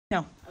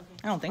No, Okay.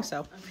 I don't think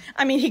so.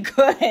 I mean, he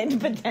could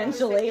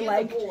potentially. He's a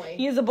Like, boy.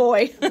 he's a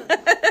boy.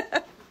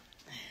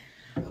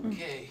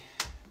 Okay,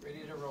 ready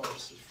to roll.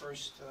 This is the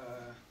first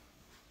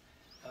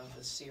of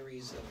a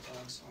series of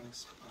talks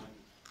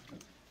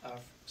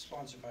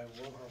sponsored by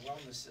Wohar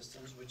Wellness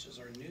Systems, which is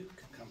our new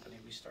company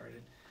we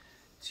started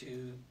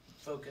to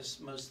focus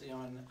mostly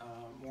on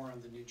more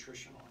on the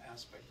nutritional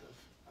aspect of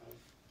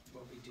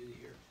what we do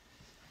here.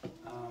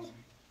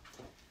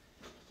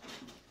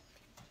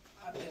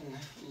 I've been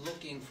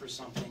looking for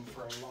something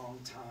for a long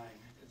time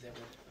that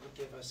would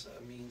give us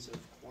a means of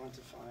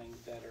quantifying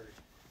better,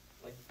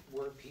 like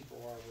where people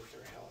are with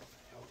their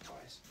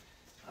health-wise.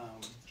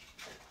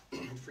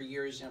 For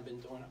years, I've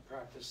been doing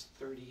practice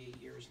 38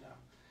 years now,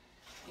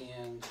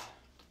 and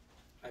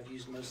I've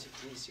used most of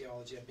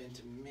kinesiology. I've been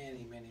to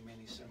many, many,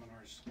 many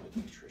seminars with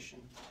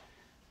nutrition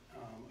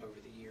over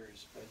the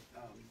years, but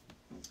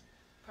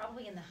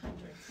Probably in the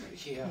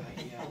hundreds. yeah, a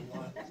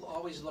lot.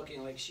 Always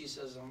looking, like she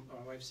says,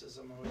 my wife says,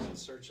 I'm always in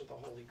search of the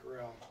Holy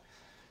Grail.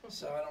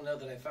 So I don't know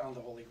that I found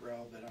the Holy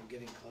Grail, but I'm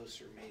getting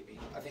closer maybe.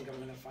 I think I'm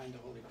going to find the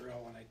Holy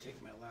Grail when I take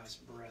my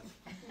last breath.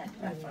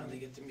 And I finally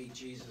get to meet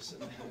Jesus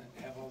and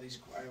have all these,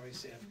 I always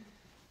say,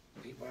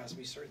 if people ask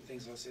me certain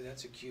things, I'll say,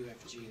 that's a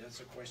QFG,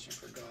 that's a question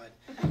for God.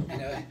 You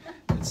know,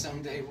 but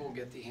someday we'll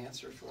get the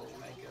answer for it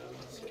when I go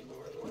and say,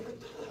 Lord, what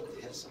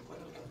is and what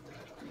about that?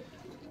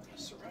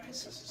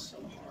 Psoriasis is so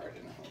hard,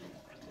 and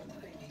what do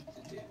I need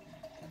to do?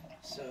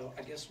 So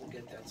I guess we'll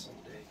get that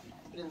someday.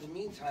 But in the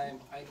meantime,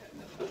 a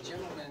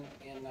gentleman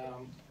in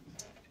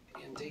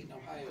Dayton,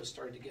 Ohio,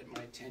 started to get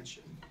my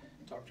attention.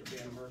 Dr.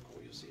 Van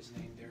Merkel, you'll see his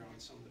name there on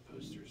some of the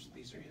posters.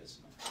 These are his.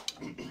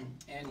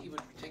 And he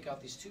would take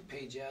out these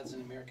 2-page ads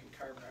in American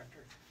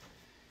Chiropractor.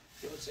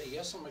 They would say,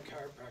 yes, I'm a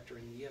chiropractor,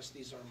 and yes,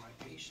 these are my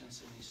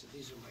patients. And he said,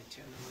 these are my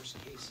 10 worst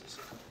cases.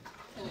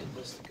 And he'd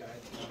list a guy,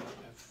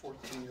 a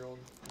 14-year-old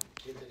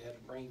kid that had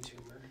a brain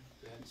tumor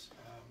that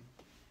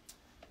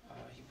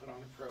he put on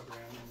a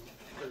program, and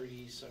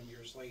 30-some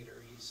years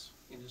later, he's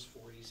in his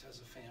 40s, has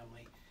a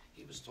family.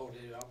 He was told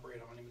they'd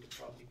operate on him, he'd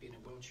probably be in a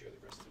wheelchair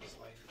the rest of his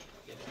life.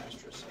 He had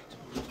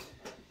astrocytoma.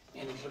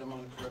 And he put him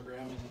on a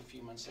program, and a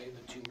few months later,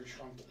 the tumor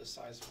shrunk to the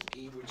size of a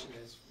pea, which it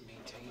has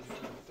maintained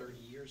for 30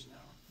 years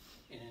now.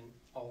 And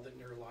all the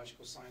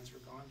neurological signs were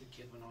gone. The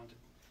kid went on to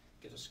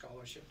get a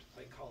scholarship to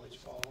play college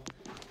ball.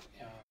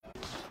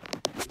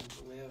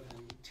 To live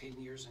in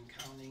 10 years and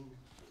counting,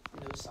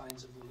 no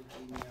signs of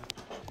leukemia.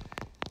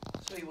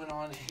 So he went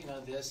on,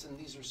 this, and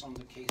these are some of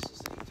the cases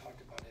that he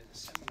talked about in the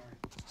seminar.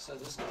 So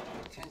this got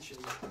my attention,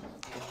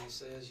 and he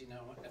says,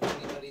 if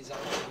anybody's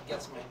out there that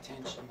gets my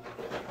attention, I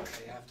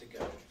have to go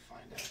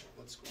find out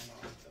what's going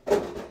on with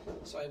them.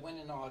 So I went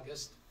in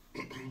August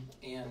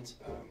and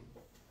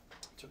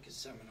took his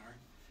seminar,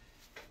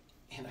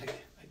 and I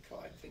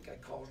think I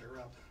called her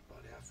up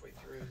about halfway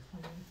through,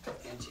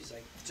 and she's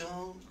like,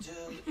 don't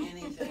do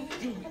anything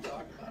until we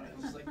talk about it.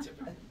 It's like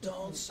typical,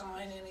 don't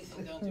sign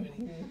anything, don't do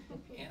anything.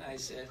 And I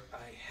said,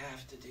 I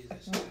have to do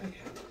this.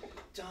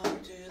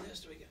 Don't do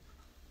this.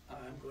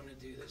 I'm going to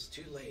do this.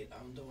 Too late.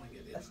 I'm doing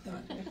it. It's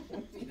done.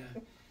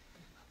 And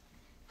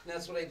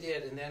that's what I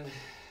did. And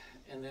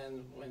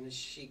then when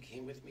she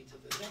came with me to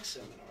the next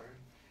seminar,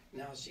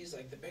 now she's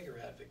like the bigger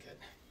advocate.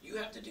 You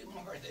have to do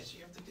more of this.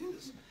 You have to do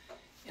this.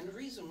 And the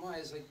reason why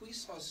is like we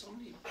saw so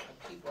many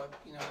people,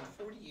 in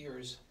 40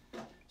 years, I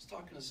was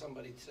talking to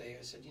somebody today,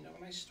 I said,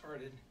 when I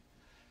started,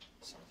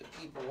 some of the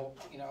people,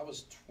 I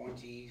was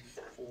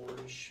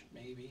 24-ish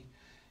maybe,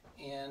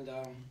 and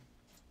a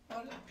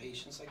lot of the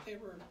patients, like they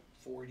were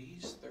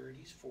 40s,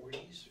 30s,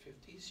 40s,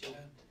 50s,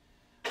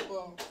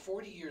 Well,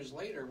 40 years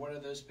later, what are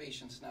those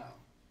patients now?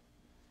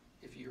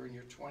 If you're in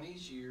your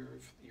 20s, you're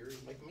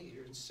like me,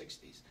 you're in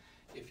 60s.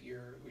 If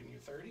you're in your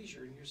 30s,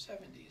 you're in your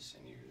 70s.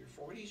 And your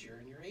 40s, you're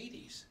in your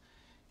 80s.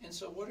 And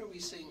so what are we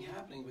seeing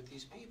happening with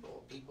these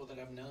people? People that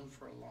I've known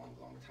for a long,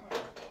 long time.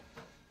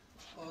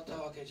 Oh,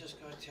 doc, I just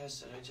got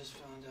tested. I just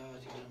found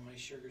out, my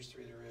sugar's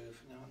through the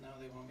roof. Now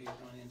they want me to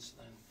on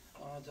insulin.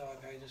 Oh,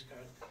 doc, I just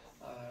got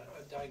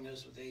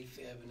diagnosed with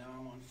AFib, and now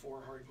I'm on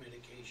 4 heart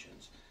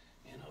medications.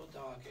 And oh,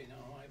 doc,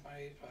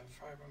 my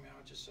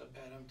fibromyalgia is so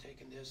bad, I'm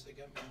taking this. They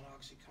got me on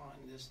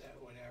OxyContin, this, that,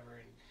 whatever.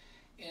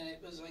 And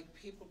it was like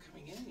people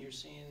coming in, you're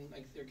seeing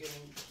like they're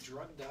getting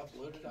drugged up,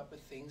 loaded up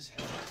with things,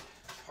 having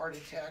heart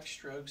attacks,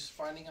 strokes,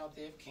 finding out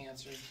they have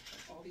cancer,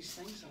 all these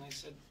things. And I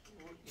said,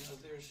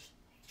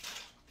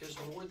 there's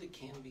more that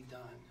can be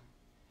done.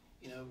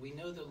 We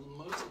know that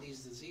most of these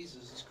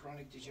diseases, these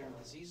chronic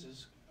degenerative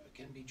diseases,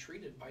 can be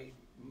treated by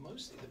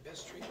mostly the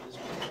best treatment is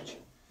prevention.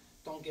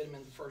 Don't get them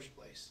in the first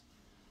place.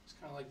 It's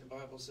kind of like the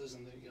Bible says,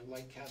 in the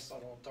light casts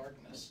out all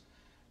darkness.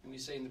 And we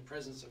say in the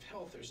presence of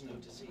health, there's no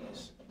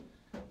disease.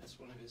 That's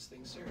one of his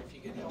things there. If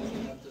you get healthy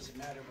enough, doesn't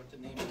matter what the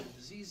name of the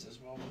disease is.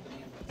 Well, what the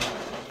name of the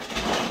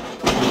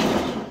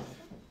disease is,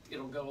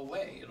 it'll go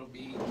away. It'll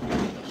be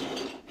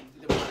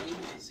the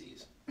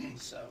disease.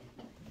 So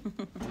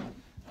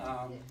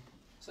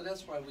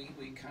that's why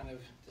we kind of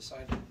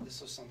decided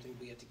this was something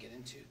we had to get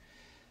into.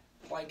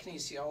 Applied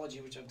kinesiology,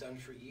 which I've done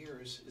for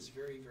years, is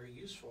very, very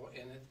useful,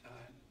 and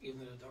even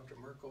though Dr.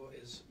 Merkel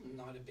is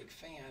not a big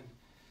fan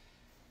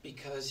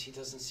because he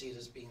doesn't see it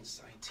as being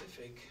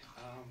scientific.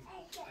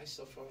 I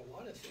still feel a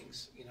lot of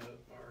things, you know,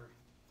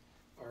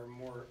 are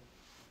more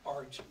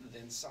art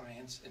than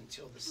science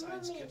until the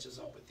science catches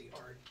up with the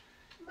art.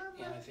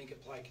 And I think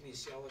applied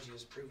kinesiology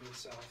has proven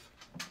itself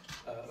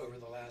over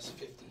the last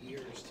 50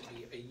 years to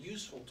be a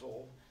useful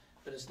tool,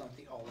 but it's not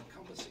the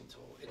all-encompassing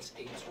tool. It's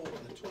a tool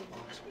in the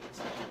toolbox, but it's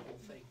not the whole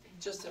thing.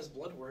 Just as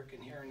blood work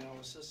and hair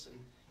analysis and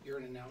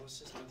urine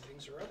analysis and other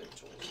things are other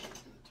tools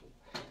in the tool.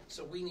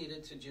 So we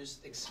needed to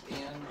just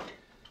expand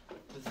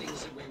the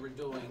things that we were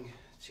doing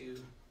to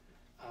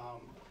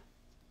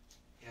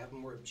have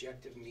more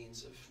objective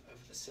means of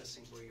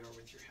assessing where you are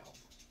with your health.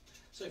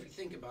 So if you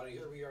think about it,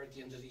 here we are at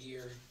the end of the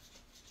year.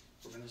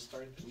 We're going to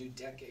start a new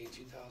decade,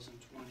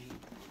 2020,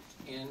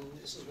 and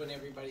this is when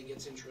everybody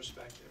gets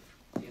introspective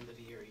at the end of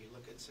the year. You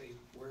look at, say,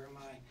 where am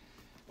I,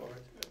 or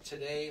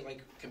today,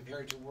 like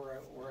compared to where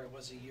I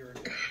was a year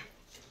ago.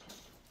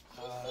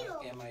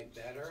 Am I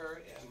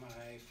better? Am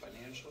I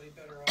financially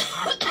better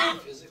off? Am I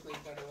physically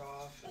better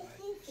off?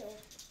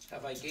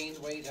 Have I gained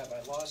weight? Have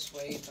I lost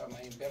weight? Am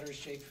I in better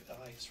shape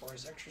as far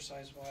as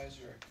exercise-wise?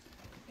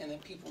 And then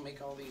people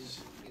make all these,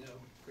 you know,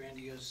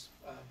 grandiose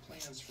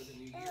plans for the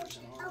new years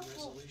and all the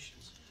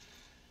resolutions.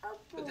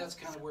 But that's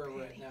kind of where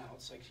we're at now.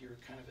 It's like you're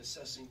kind of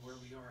assessing where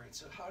we are. And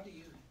so how do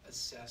you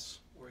assess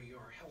where you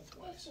are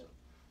health-wise?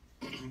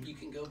 You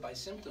can go by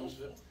symptoms,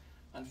 but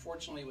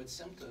unfortunately with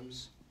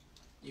symptoms,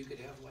 you could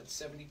have, what,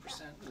 70%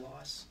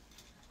 loss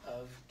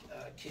of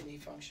kidney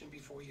function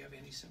before you have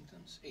any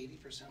symptoms,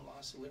 80%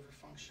 loss of liver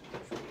function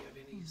before you have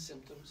any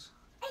symptoms.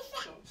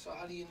 So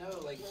how do you know,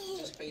 like,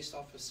 just based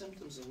off of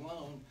symptoms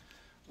alone,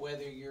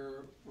 whether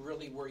you're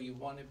really where you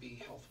want to be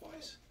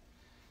health-wise?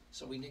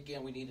 So we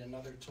need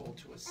another tool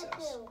to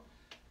assess.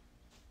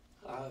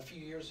 A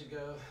few years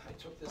ago, I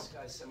took this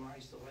guy's seminar. I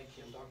used to like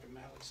him, Dr.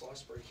 Malik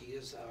Schlossberg. He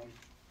is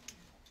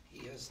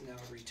now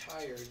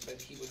retired,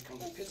 but he would come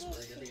to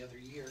Pittsburgh every other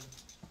year.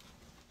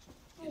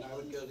 And I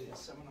would go to his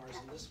seminars,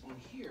 and this one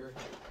here,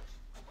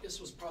 this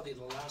was probably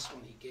the last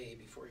one he gave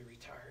before he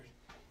retired.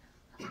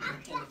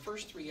 And the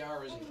first 3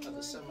 hours of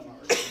the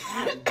seminar were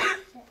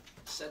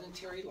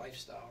sedentary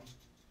lifestyle,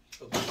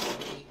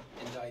 obesity,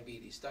 and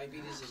diabetes.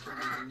 Diabetes is going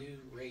to be the new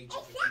rage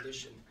of a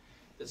condition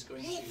that's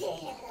going to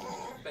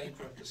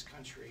bankrupt this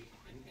country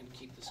and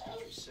keep this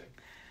country sick.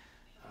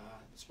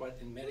 It's what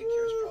in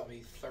Medicare is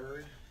probably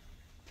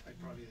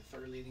probably the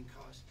third leading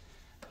cause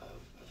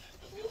of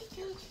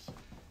healthcare.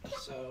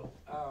 So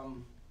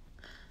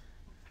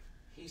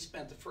he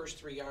spent the first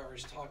 3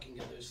 hours talking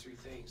of those three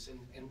things.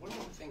 And one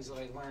of the things that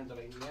I learned that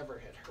I never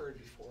had heard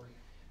before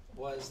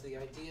was the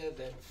idea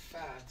that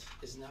fat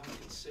is now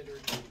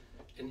considered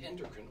an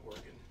endocrine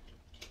organ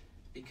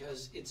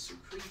because it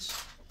secretes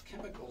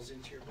chemicals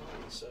into your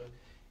body. So,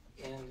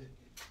 and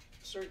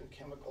certain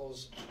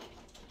chemicals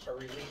are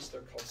released,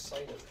 they're called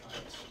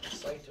cytokines.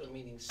 Cyto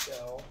meaning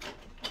cell.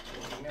 If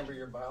you remember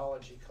your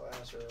biology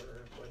class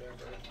or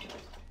whatever,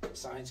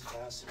 science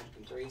class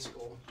in grade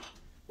school,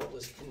 what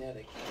was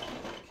kinetic?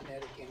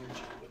 Kinetic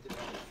energy, what did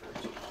that refer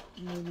to?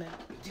 Movement.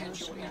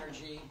 Potential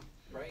energy,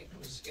 right,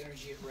 was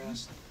energy at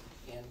rest,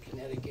 and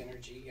kinetic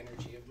energy,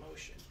 energy of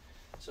motion.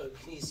 So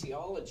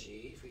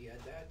kinesiology, if we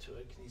add that to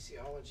it,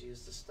 kinesiology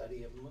is the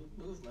study of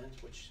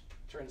movement, which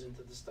turns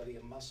into the study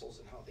of muscles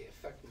and how they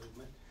affect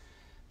movement.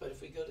 But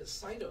if we go to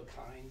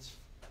cytokines,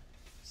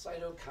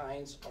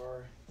 cytokines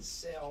are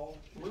cell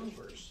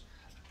movers.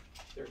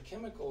 They're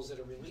chemicals that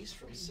are released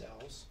from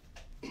cells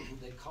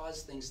that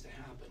cause things to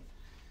happen.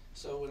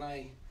 So when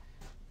I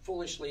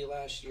foolishly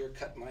last year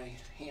cut my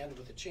hand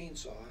with a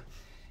chainsaw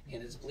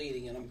and it's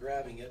bleeding and I'm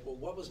grabbing it, well,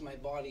 what was my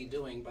body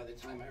doing by the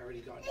time I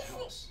already got in the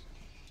house?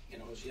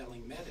 And I was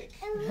yelling medic.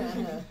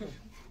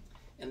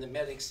 And the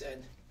medic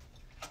said,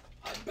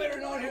 I better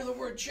not hear the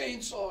word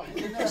chainsaw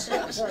in the next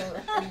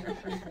episode.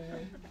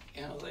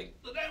 And I was like,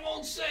 but I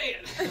won't say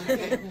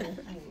it.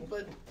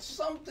 But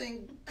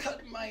something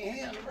cut my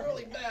hand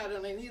really bad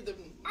and I need the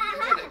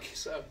medic.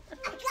 So,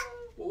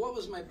 well, what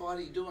was my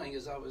body doing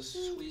as I was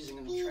squeezing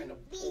and trying to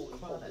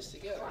pull this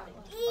together? It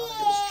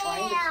was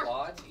trying to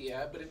clot,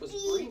 yeah, but it was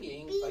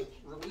bringing, like,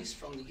 release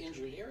from the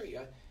injured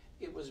area.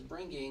 It was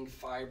bringing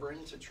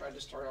fibrin to try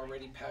to start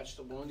already patch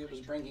the wound. It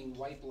was bringing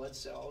white blood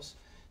cells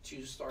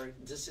to start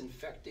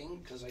disinfecting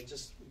because I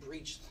just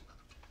breached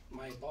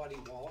my body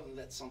wall and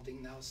let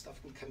something now, stuff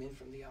can come in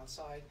from the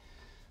outside.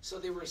 So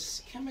there were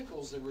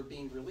chemicals that were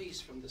being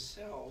released from the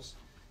cells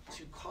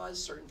to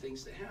cause certain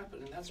things to happen,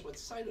 and that's what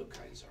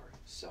cytokines are,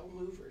 cell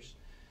movers.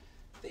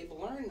 They've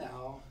learned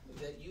now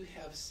that you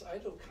have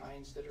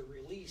cytokines that are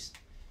released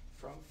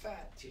from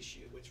fat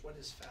tissue, which, what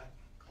is fat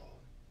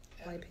called?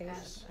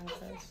 Lipase.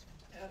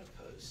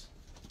 Adipose.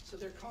 So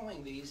they're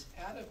calling these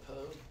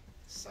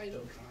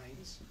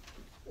adipocytokines,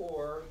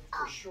 or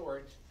for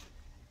short,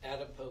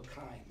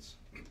 adipokines.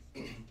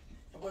 And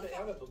what do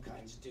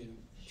adipokines do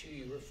to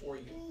you or for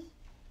you?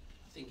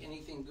 Think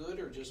anything good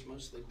or just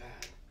mostly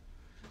bad?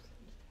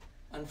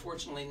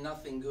 Unfortunately,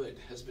 nothing good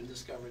has been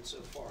discovered so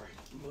far,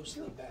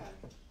 mostly bad.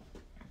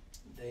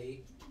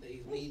 They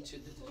They lead to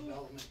the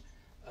development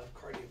of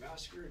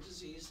cardiovascular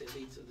disease. They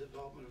lead to the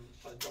development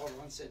of adult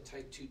onset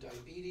type 2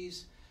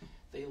 diabetes.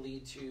 They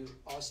lead to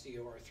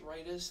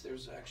osteoarthritis.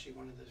 There's actually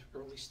one of the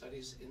early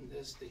studies in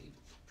this that he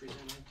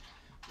presented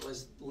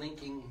was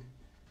linking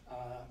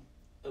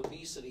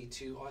obesity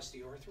to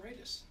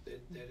osteoarthritis,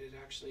 that it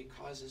actually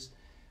causes,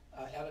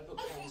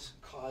 adipocans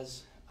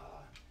cause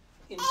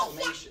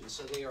inflammation,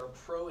 so they are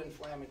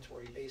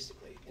pro-inflammatory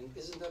basically. And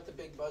isn't that the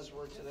big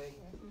buzzword today?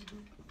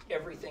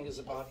 Everything is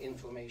about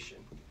inflammation.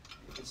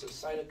 And so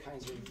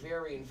cytokines are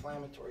very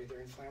inflammatory.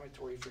 They're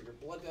inflammatory for your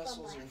blood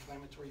vessels, they're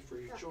inflammatory for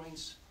your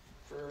joints,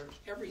 for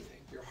everything.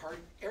 Your heart,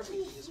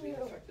 everything is being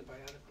affected by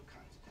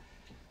adipocans.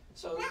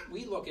 So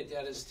we look at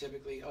that as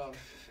typically, oh,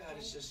 fat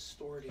is just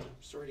stored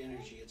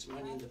energy. It's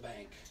money in the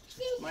bank.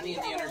 Money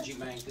in the energy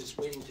bank that's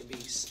waiting to be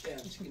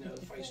spent, you know,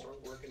 if I start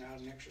working out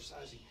and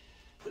exercising.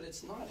 But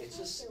it's not. It's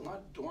just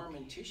not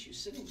dormant tissue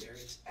sitting there.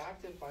 It's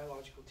active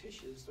biological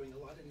tissue that's doing a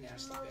lot of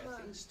nasty, bad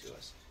things to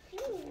us,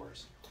 for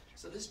us.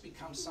 So this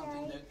becomes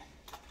something that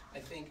I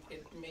think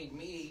it made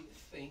me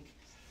think,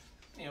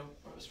 you know,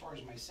 as far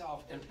as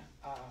myself, and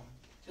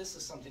this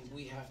is something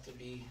we have to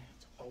be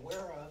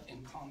aware of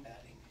and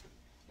combating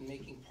and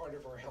making part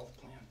of our health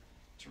plan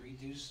to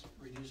reduce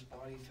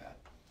body fat.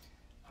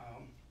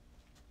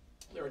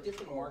 There are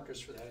different markers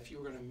for that. If you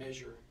were going to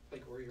measure,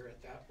 like where you're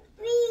at that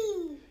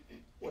weight,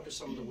 what are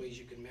some of the ways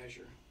you can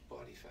measure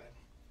body fat?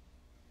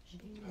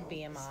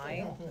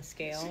 BMI, the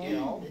scale.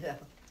 Scale, Yeah,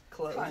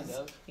 close. kind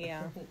of.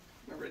 Yeah.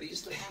 Remember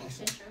these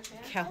things?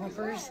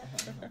 Calipers.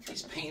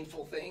 These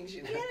painful things,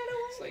 you know,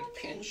 it's like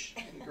pinch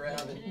and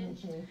grab. And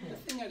the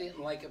thing I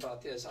didn't like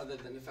about this, other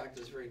than the fact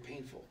that it's very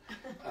painful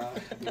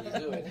when you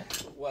do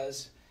it,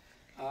 was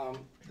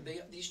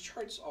these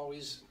charts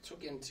always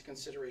took into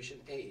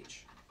consideration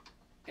age.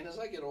 And as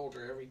I get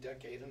older every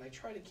decade, and I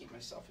try to keep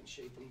myself in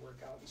shape and work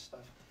out and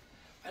stuff,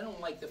 I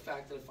don't like the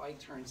fact that if I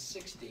turn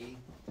 60,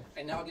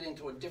 I now get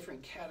into a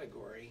different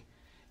category.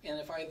 And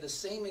if I have the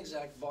same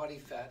exact body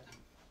fat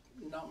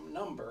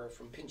number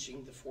from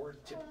pinching the 4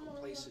 typical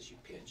places you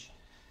pinch,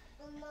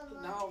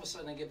 now all of a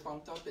sudden I get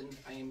bumped up and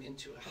I am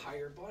into a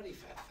higher body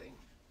fat thing,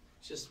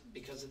 just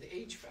because of the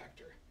age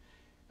factor.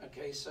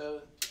 Okay,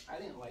 so I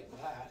didn't like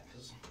that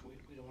because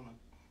we don't want to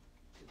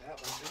do that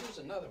one. So here's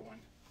another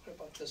one. What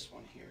about this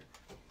one here?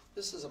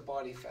 This is a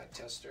body fat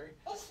tester,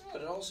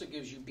 but it also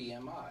gives you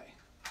BMI,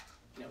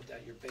 you know,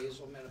 that your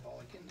basal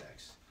metabolic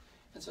index.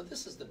 And so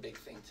this is the big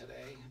thing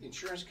today. The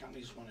insurance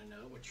companies want to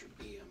know what your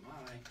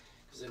BMI,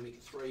 because then we can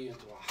throw you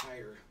into a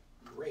higher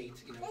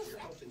rate, you know, for your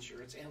health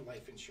insurance and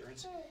life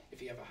insurance.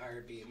 If you have a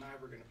higher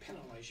BMI, we're going to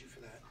penalize you for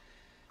that.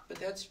 But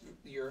that's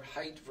your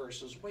height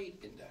versus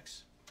weight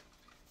index.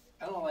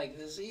 I don't like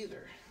this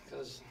either,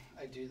 because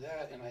I do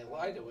that and I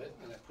lie to it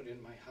and I put in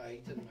my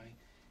height and my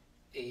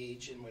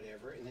age and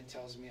whatever, and it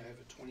tells me I have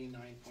a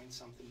 29 point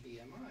something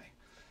BMI,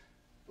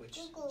 which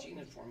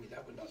Gina informed me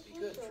that would not be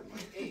good for my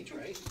age,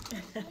 right?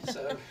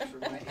 So for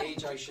my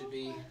age, I should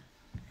be,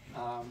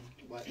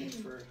 what,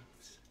 for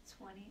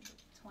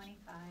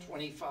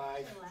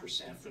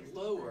 25% for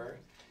lower.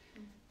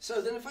 So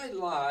then if I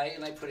lie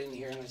and I put in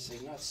here and I say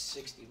not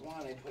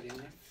 61, I put in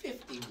there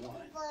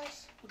 51. Well,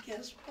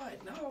 guess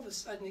what? Now all of a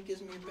sudden it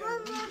gives me a better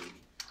reading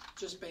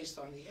just based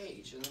on the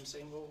age. And I'm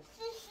saying, well,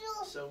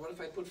 so what if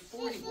I put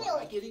 41?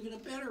 I get even a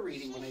better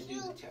reading when I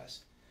do the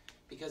test,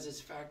 because it's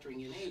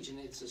factoring in age and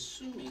it's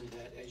assuming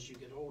that as you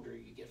get older,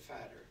 you get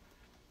fatter.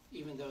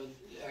 Even though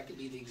that could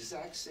be the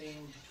exact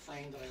same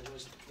frame that I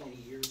was 20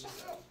 years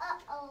ago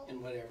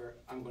and whatever,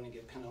 I'm going to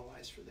get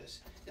penalized for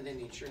this. And then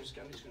the insurance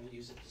company's going to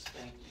use it to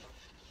spank me.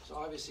 So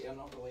obviously I'm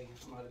not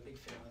a big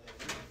fan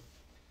of that.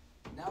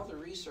 Now the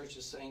research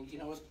is saying, you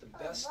know what, the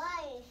best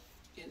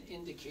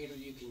indicator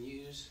you can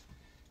use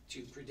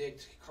to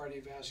predict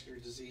cardiovascular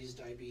disease,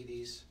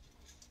 diabetes,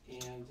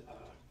 and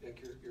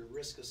like your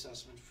risk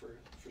assessment for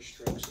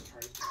strokes and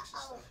heart attacks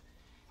and stuff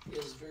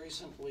is very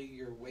simply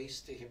your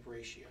waist to hip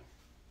ratio.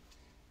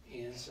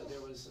 And so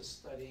there was a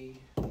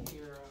study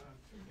here,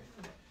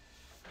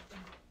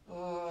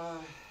 I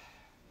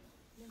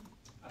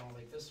don't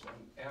like this one.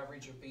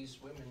 Average obese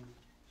women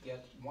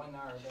get 1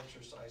 hour of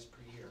exercise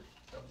per year.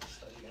 That was the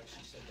study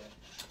actually said that.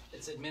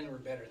 It said men were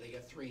better. They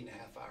got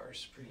 3.5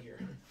 hours per year.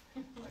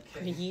 Okay.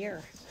 Per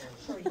year.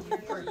 So,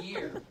 per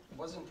year. It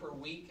wasn't per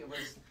week. It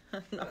was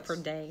Not per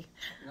day.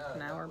 No,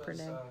 An hour per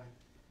day.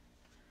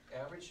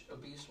 Average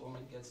obese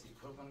woman gets the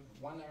equivalent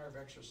of 1 hour of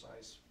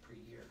exercise per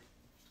year.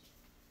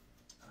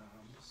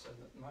 So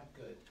not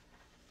good.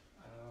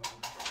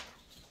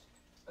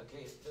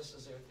 Okay, this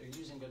is they're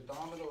using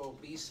abdominal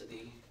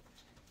obesity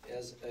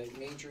as a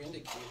major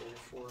indicator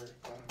for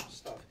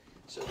stuff.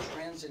 So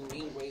trends in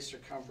mean waist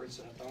circumference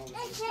and abdominal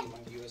obesity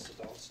among U.S.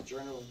 adults,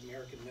 Journal of the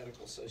American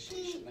Medical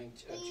Association,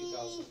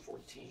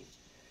 2014.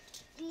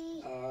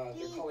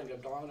 They're calling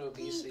abdominal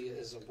obesity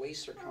as a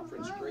waist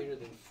circumference greater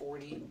than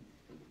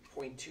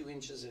 40.2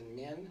 inches in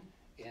men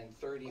and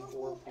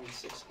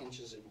 34.6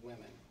 inches in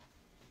women.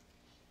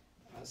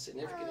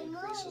 Significant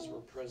increases were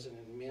present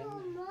in men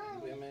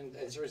and women.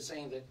 As they're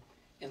saying that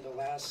in the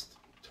last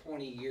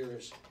 20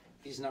 years,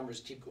 these numbers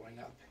keep going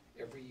up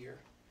every year.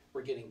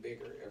 We're getting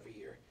bigger every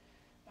year.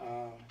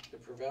 The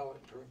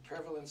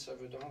prevalence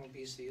of adult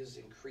obesity is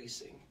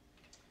increasing.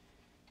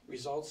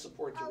 Results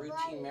support the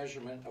routine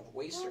measurement of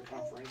waist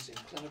circumference in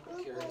clinical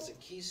care as a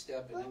key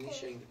step in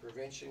initiating the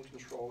prevention,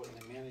 control, and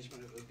the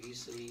management of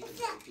obesity and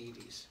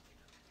diabetes.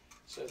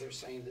 So they're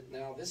saying that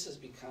now this has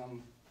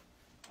become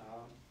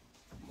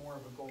more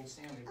of a gold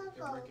standard that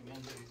they're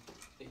recommending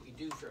that you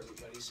do for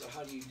everybody. So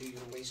how do you do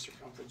your waist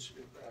circumference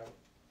your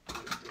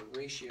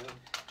ratio,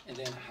 and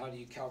then how do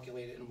you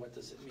calculate it, and what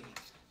does it mean?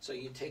 So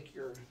you take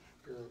your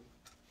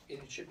and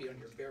it should be on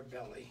your bare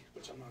belly,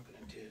 which I'm not going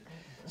to do.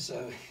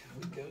 So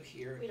we go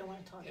here. We don't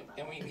want to talk about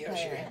and we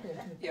measure.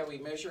 Yeah, we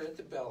measure at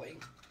the belly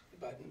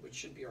button, which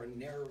should be our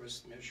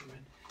narrowest measurement,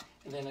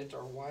 and then at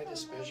our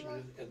widest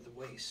measurement at the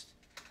waist.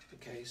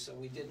 Okay, so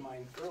we did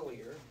mine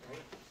earlier,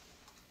 right?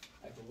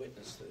 I have a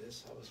witness to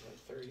this. I was like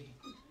 30,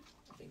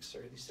 I think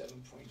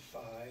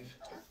 37.5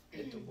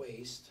 at the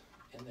waist,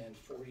 and then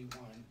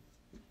 41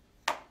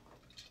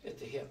 at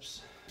the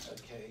hips.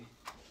 Okay.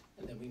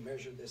 And then we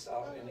measured this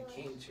out, and it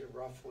came to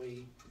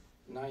roughly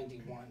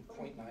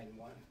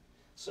 91.91.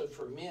 So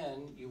for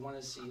men, you want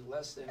to see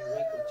less than or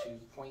equal to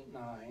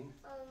 0.90,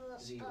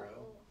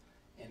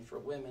 and for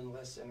women,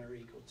 less than or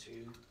equal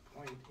to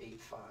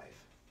 0.85.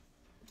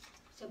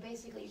 So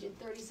basically, you did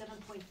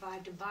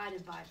 37.5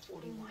 divided by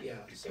 41. Yeah,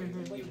 so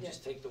you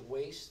just take the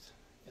waist,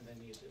 and then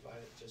you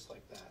divide it just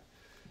like that.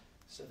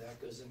 So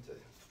that goes into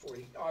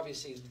 40.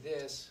 Obviously,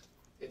 this,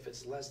 if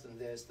it's less than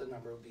this, the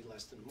number would be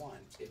less than 1.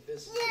 If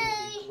this is going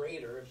to be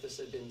greater, if this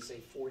had been, say,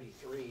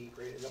 43,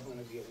 greater, that's going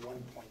to be a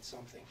 1 point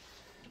something.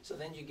 So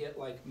then you get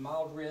like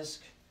mild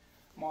risk,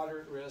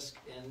 moderate risk,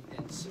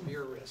 and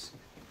severe risk.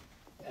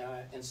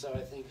 And so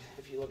I think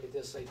if you look at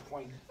this, say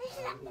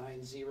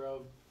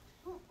 0.90,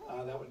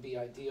 that would be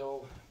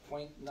ideal.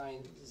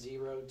 0.90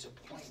 to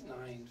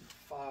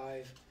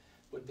 0.95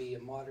 would be a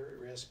moderate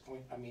risk.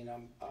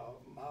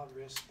 Mild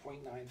risk.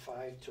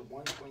 0.95 to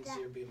 1.0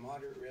 would be a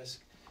moderate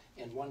risk.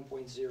 And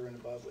 1.0 and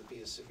above would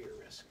be a severe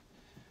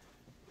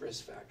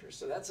risk factor.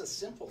 So that's a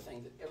simple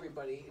thing that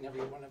everybody and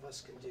every one of us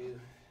can do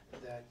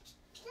that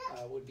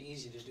would be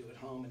easy to do at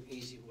home, an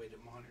easy way to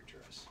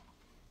monitor us.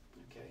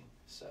 Okay,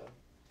 so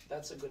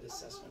that's a good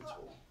assessment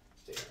tool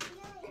there.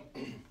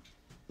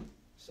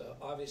 So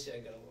obviously I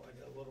got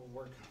a little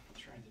work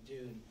I'm trying to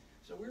do. And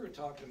so we were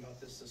talking about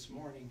this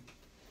morning.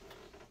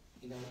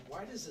 You know,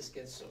 why does this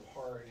get so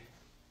hard,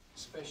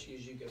 especially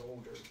as you get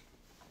older?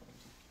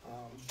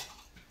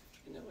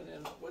 And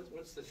then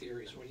what's the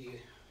theories? What do you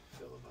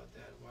feel about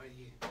that? Why do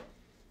you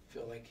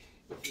feel like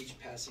with each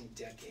passing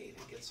decade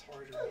it gets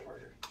harder and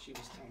harder? She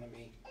was telling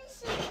me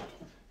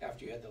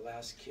after you had the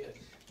last kid,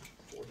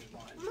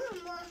 41.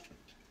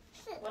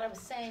 What I was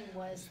saying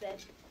was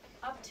that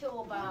up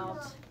till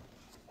about,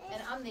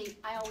 and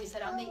I always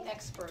said I'm the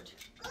expert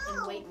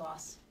in weight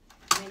loss.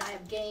 I mean, I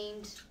have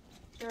gained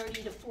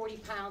 30 to 40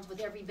 pounds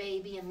with every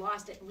baby and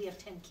lost it, and we have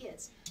 10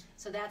 kids.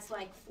 So that's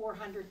like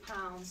 400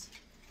 pounds.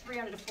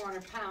 300 to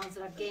 400 pounds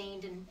that I've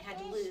gained and had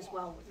to lose.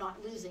 Well,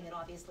 not losing it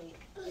obviously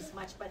as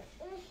much, but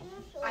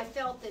I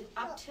felt that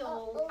up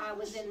till I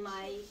was in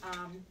my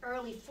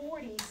early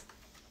 40s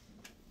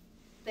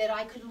that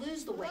I could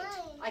lose the weight.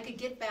 I could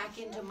get back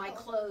into my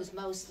clothes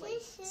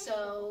mostly.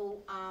 So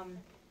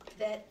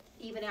that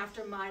even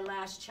after my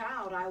last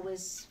child, I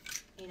was,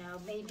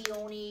 maybe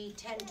only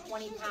 10,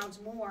 20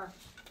 pounds more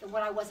than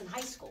what I was in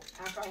high school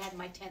after I had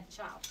my 10th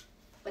child.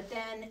 But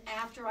then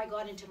after I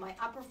got into my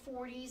upper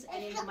 40s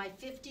and into my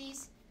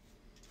 50s,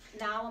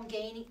 now I'm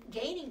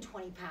gaining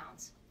 20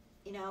 pounds,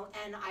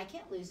 and I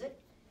can't lose it.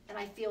 And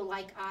I feel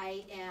like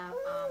I am,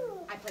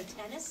 I play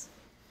tennis,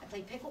 I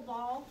play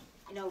pickleball,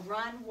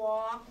 run,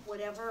 walk,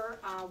 whatever,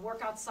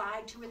 work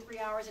outside 2 or 3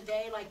 hours a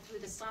day, like through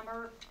the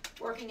summer,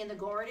 working in the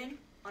garden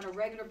on a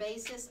regular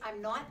basis. I'm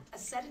not a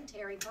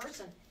sedentary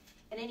person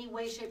in any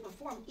way, shape, or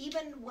form.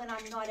 Even when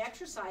I'm not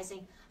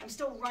exercising, I'm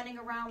still running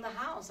around the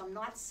house. I'm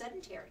not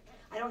sedentary.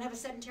 I don't have a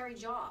sedentary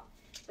job,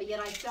 but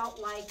yet I felt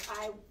like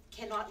I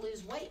cannot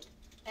lose weight.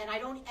 And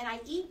I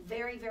eat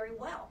very, very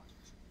well.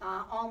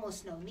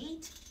 Almost no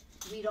meat.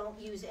 We don't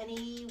use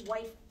any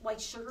white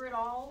sugar at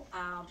all.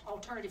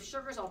 Alternative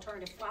sugars,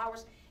 alternative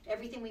flours.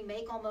 Everything we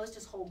make almost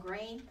is whole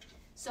grain.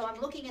 So I'm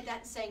looking at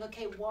that and saying,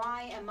 okay,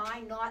 why am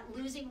I not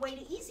losing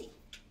weight easy?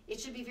 It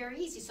should be very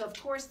easy. So of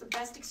course the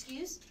best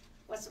excuse,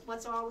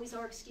 what's always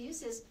our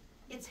excuse is,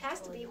 it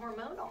has to be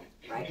hormonal,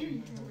 right?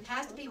 It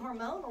has to be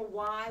hormonal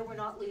why we're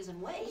not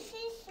losing weight.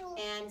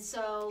 And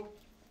so,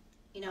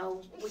 he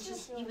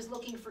was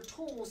looking for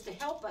tools to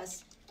help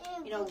us.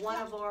 One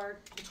of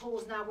the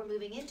tools now we're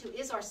moving into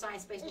is our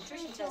science-based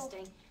nutrition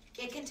testing.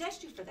 It can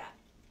test you for that.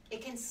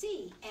 It can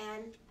see.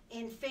 And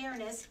in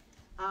fairness,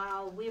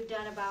 we've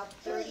done about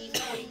 30,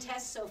 40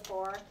 tests so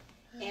far,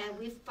 and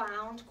we've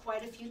found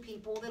quite a few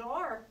people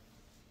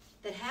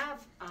that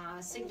have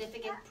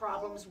significant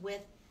problems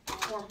with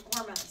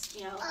hormones,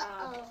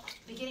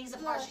 beginnings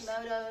of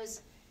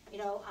Hashimoto's,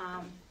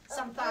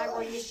 some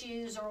thyroid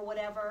issues or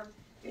whatever.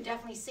 You're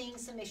definitely seeing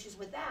some issues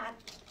with that.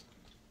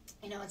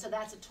 You know, and so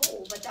that's a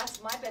tool, but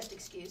that's my best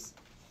excuse,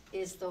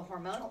 is the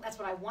hormonal, that's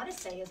what I wanna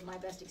say is my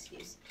best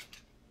excuse.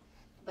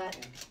 But,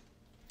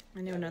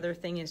 I know another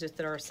thing is just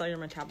that our cellular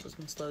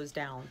metabolism slows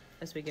down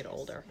as we get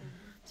older.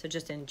 So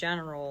just in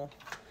general,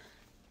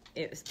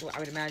 I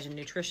would imagine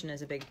nutrition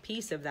is a big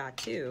piece of that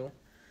too.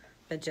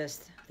 But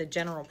just the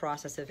general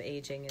process of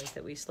aging is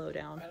that we slow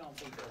down. I don't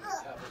think our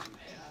metabolism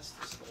has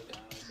to slow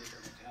down. I think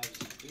our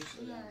metabolism do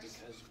slow down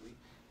because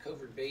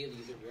Covert Bailey,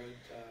 that wrote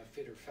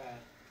Fit or Fat,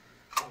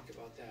 talked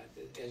about that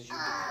as you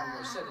become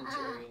more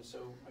sedentary. And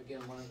so,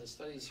 again, one of the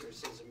studies here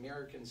says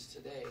Americans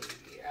today,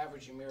 the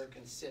average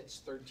American sits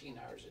 13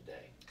 hours a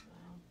day.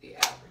 The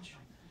average.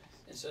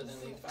 And so then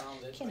they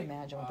found that. I can't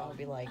imagine what that would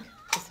be like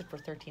to sit for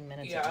 13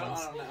 minutes yeah, at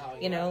once. I don't know how.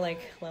 You know, like,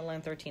 let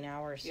alone 13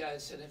 hours. Yeah,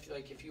 it said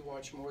if you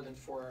watch more than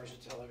 4 hours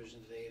of television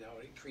a day,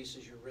 it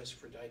increases your risk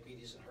for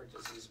diabetes and heart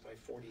disease by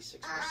 46%,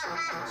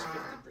 almost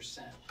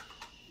 50%.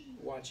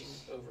 Watching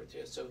over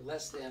it. So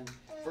less than,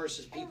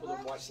 versus people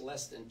that watch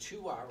less than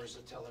 2 hours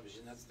of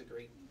television. That's the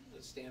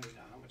standard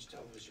on how much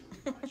television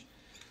we watch.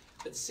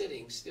 But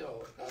sitting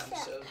still,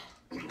 so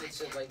it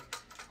said like,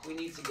 we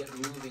need to get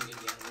moving again.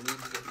 We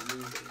need to get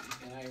moving.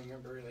 And I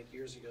remember like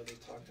years ago they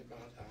talked about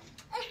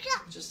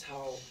just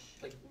how,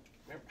 like,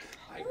 remember,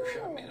 I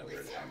grew up, man,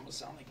 I almost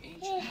sound like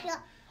ancient.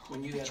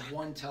 When you had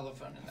one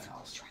telephone in the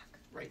house,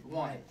 right?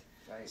 One.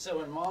 Right. So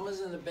when mom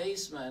was in the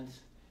basement,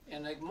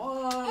 and like,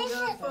 Mom,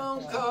 got a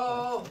phone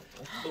call.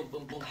 Boom,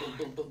 boom, boom, boom,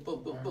 boom, boom,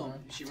 boom, boom, boom.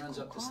 She runs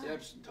up the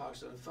steps and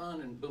talks on the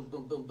phone, and boom,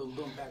 boom, boom, boom,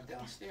 boom, back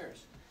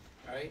downstairs.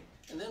 All right?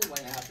 And then what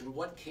happened?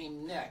 What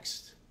came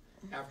next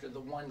after the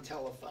one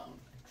telephone?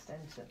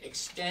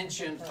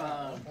 Extension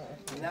phone.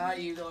 Now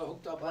you go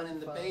hooked up one in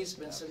the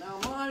basement. So now,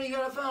 Mom, you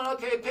got a phone?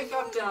 Okay, pick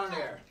up down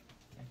there.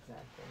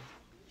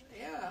 Exactly.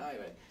 Yeah.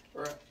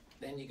 Or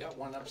then you got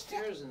one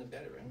upstairs in the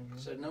bedroom.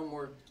 So no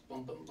more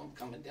boom, boom, boom,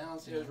 coming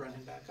downstairs,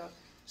 running back up.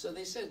 So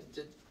they said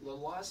that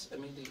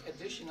the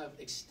addition of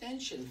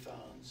extension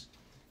phones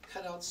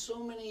cut out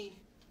so many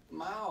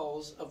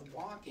miles of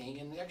walking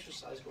and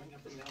exercise going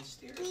up and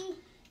downstairs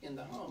in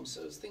the home.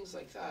 So it's things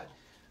like that.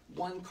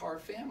 One-car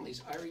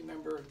families. I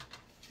remember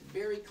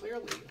very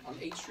clearly on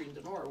 8th Street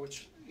in Denora,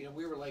 which, you know,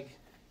 we were like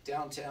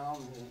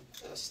downtown,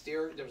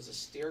 there was a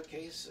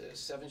staircase,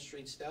 7th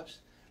Street steps,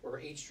 or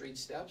 8th Street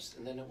steps,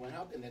 and then it went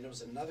up, and then there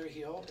was another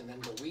hill, and then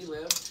where we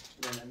lived,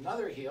 and then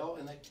another hill,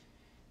 and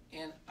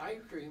I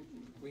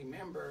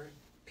remember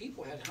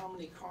people had how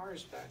many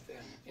cars back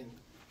then in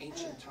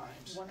ancient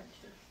times? one or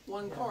two.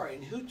 One car.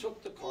 And who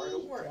took the car to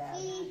work?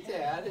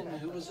 Dad. And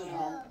who was at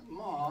home?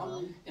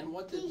 Mom. And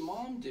what did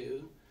Mom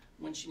do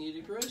when she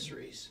needed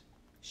groceries?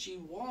 She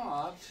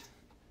walked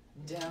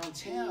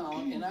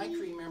downtown, and I can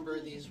remember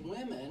these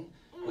women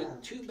with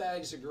 2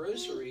 bags of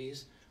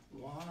groceries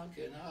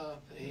walking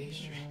up A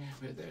Street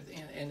with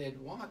and they'd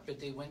walk, but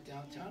they went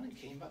downtown and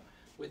came up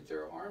with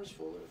their arms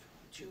full of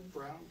 2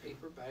 brown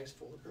paper bags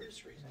full of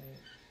groceries.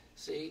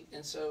 See,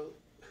 and so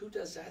who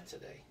does that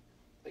today?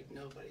 Like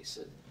nobody.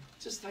 So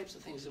just types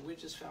of things that we've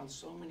just found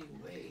so many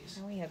ways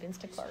Now we have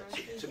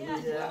Instacart. to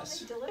move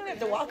less. We don't have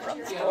to walk around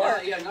the Yeah,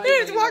 store. yeah, now We you don't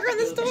have to walk around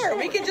the go to the store.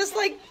 We store. can just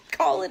like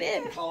call it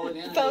in. Call it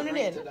in, Phone and it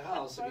bring in. to the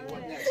house. I mean,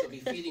 what next? They'll be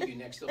feeding you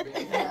next. They'll be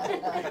come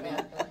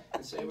in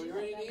and say, "Well, you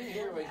ready to eat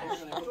here?" Like,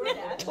 you're gonna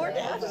DoorDash.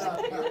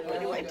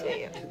 What do I tell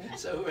you?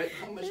 So, right,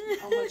 how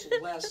much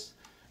less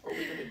are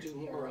we going to do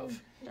more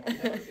of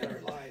in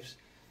our lives?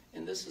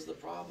 And this is the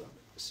problem.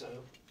 So,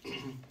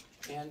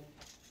 and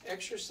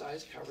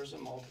exercise covers a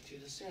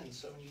multitude of sins.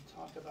 So when you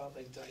talk about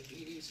like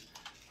diabetes,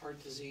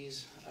 heart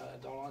disease,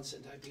 adult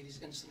onset diabetes,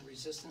 insulin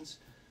resistance,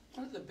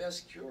 one of the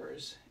best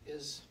cures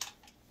is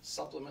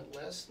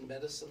supplementless,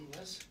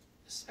 medicine-less,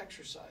 is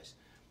exercise.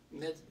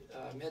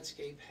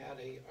 Medscape had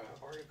a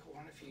article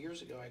on it a few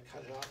years ago. I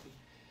cut it off.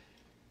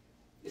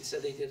 It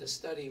said they did a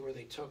study where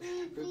they took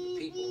a group of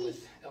people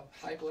with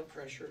high blood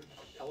pressure,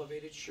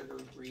 elevated sugar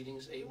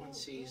readings,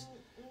 A1Cs,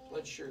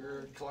 blood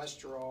sugar,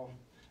 cholesterol,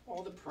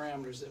 all the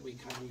parameters that we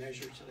kind of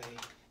measure today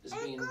as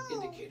being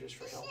indicators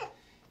for health.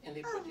 And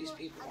they put these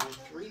people on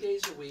 3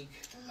 days a week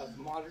of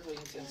moderately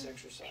intense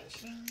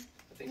exercise.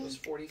 I think it was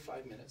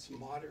 45 minutes,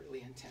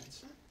 moderately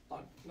intense.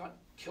 Not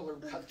killer,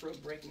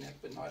 cutthroat, breakneck,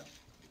 but not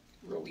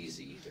real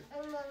easy either.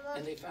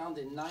 And they found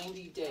in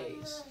 90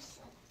 days,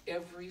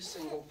 every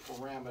single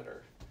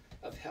parameter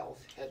of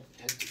health had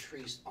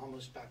decreased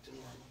almost back to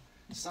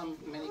normal.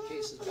 Many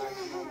cases back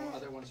to normal,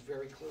 other ones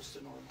very close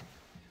to normal.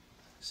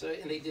 So,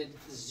 and they did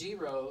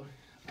 0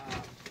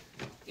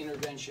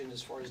 intervention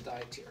as far as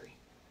dietary.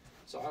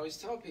 So I always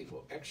tell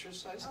people,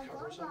 exercise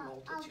covers a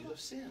multitude of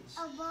sins.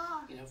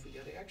 You know, if we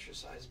got to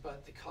exercise,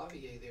 but the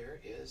caveat there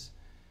is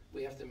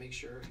we have to make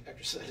sure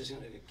exercise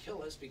isn't going to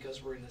kill us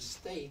because we're in a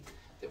state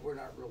that we're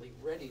not really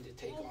ready to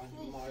take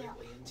on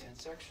moderately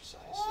intense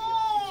exercise. So you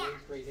have to do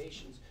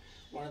gradations.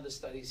 One of the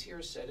studies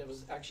here said, it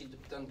was actually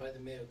done by the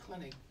Mayo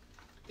Clinic,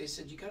 they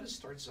said you got to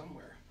start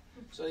somewhere.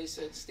 So they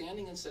said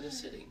standing instead of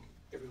sitting.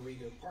 Everywhere you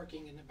go,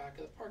 parking in the back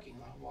of the parking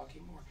lot,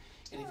 walking more.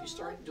 And if you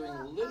start doing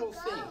little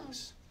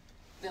things,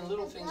 then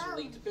little things will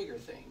lead to bigger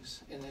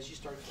things. And as you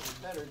start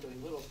feeling better,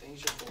 doing little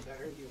things, you'll feel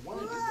better. You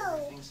want to do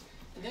bigger things.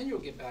 And then you'll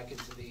get back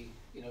into the,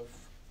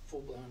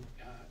 full-blown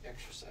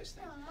exercise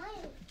thing.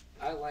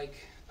 I like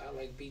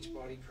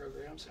Beachbody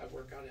programs. I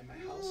work out in my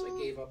house. I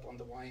gave up on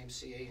the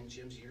YMCA and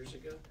gyms years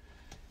ago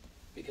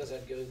because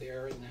I'd go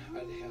there and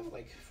I'd have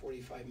like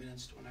 45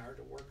 minutes to an hour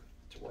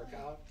to work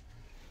out.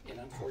 And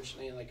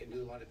unfortunately, like I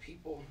knew a lot of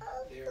people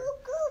there.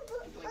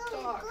 I'm like,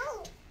 Doc,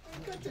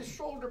 I got this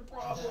shoulder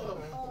problem.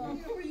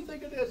 What do you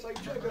think of this?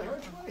 Like, check it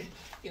hurts me.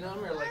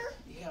 I'm like,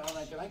 yeah,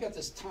 I got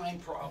this time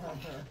problem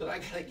that I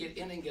gotta get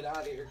in and get out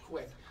of here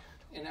quick.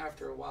 And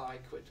after a while, I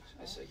quit.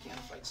 I said, I can't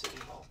fight City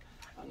Hall.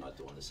 I'm not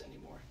doing this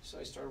anymore. So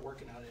I started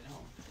working out at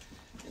home.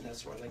 And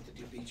that's where I like to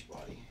do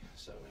Beachbody.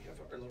 So we have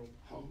our little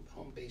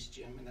home-based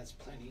gym, and that's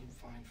plenty and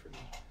fine for me.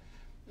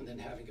 And then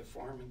having a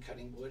farm and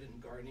cutting wood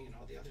and gardening and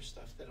all the other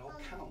stuff, that all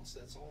counts.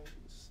 That's all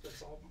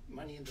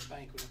money in the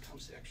bank when it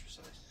comes to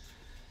exercise.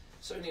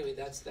 So anyway,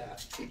 that's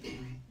that.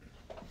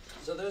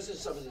 So those are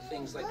some of the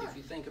things, like if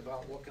you think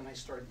about what can I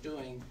start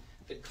doing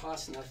that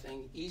costs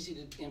nothing, easy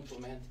to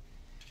implement,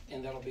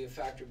 and that'll be a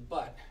factor,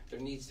 but there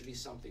needs to be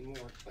something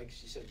more. Like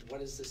she said,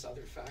 what is this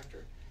other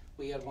factor?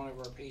 We had one of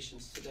our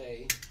patients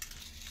today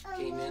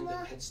came in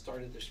that had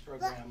started this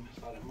program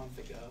about a month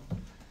ago,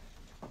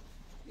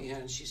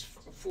 and she's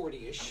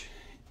 40-ish,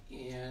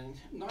 and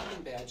not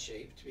in bad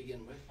shape to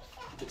begin with,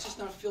 but just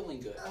not feeling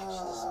good.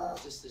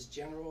 Just this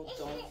general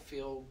don't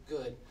feel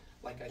good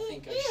like I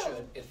think I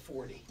should at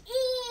 40.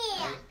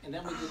 Right? And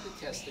then we did the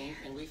testing,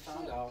 and we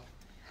found out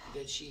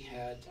that she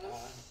had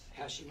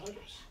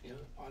Hashimoto's,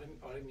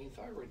 autoimmune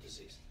thyroid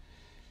disease.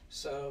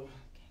 So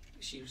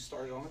she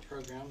started on a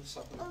program, a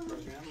supplement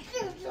program,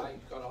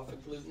 got off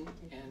of gluten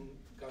and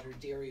got her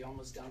dairy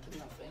almost down to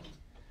nothing.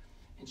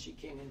 And she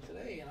came in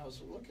today, and I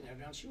was looking at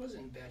her, and she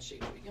wasn't in bad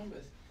shape to begin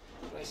with.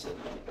 But I said,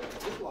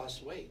 you've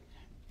lost weight.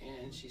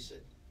 And she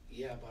said,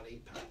 yeah, about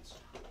 8 pounds,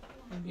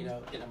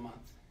 in a month.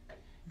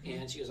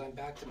 And she goes, I'm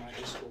back to my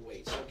high school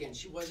weight. So again,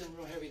 she wasn't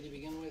real heavy to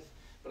begin with,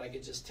 but I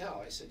could just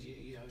tell. I said,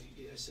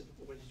 I said,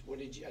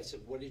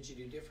 what did you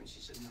do different? She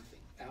said, nothing,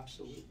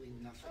 absolutely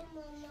nothing.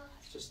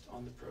 Just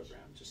on the program,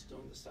 just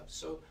doing the stuff.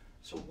 So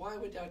why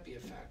would that be a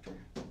factor?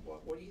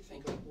 What do you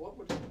think? Like, what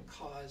would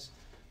cause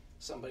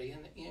somebody,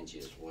 and Angie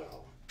as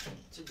well,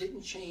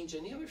 didn't change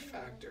any other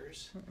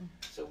factors?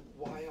 So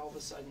why all of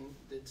a sudden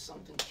did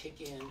something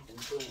kick in and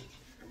boom,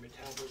 her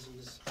metabolism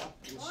is up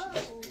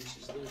and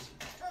she's losing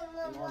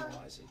and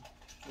normalizing?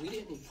 We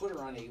didn't put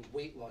her on a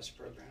weight loss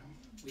program.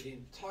 We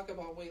didn't talk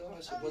about weight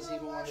loss. It wasn't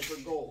even one of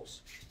her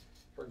goals.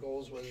 Her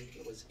goals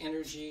was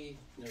energy,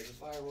 the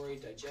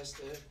thyroid,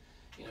 digestive,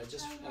 we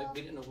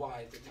didn't know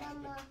why at the time,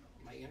 but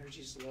my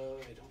energy's low,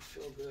 I don't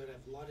feel good, I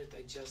have a lot of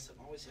digestive,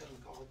 I'm always having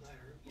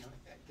gallbladder,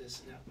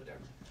 this and that, whatever.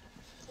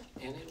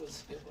 And it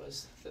was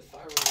the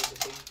thyroid was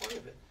a big part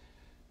of it.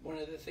 One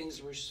of the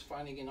things we're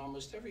finding in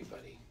almost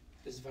everybody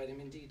is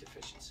vitamin D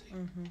deficiency.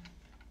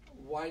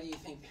 Why do you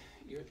think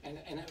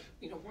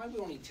why we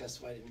only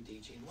test vitamin D,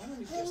 Gene? Why don't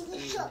we test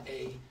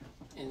E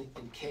and A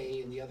and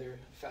K and the other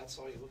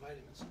fat-soluble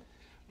vitamins?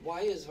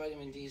 Why is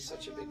vitamin D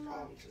such a big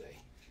problem today?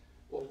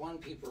 Well, one,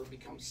 people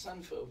become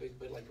sun-phobic,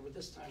 but like with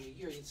this time of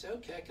year, you'd say,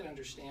 okay, I can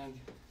understand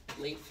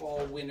late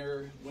fall,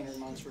 winter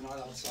months, we're not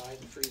outside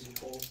and freezing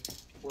cold,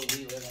 where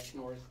we live up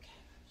north,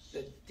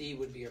 that D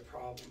would be a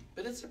problem.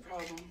 But it's a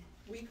problem.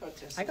 We got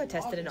tested. I got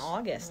tested in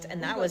August,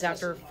 and that was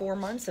after 4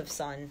 months of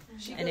sun,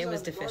 and it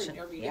was deficient.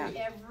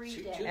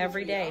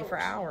 Every day for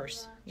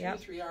hours. 2 to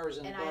 3 hours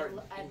in the garden.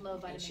 I had low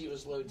vitamin and she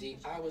was low D.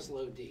 I was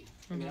low D.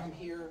 I mean, I'm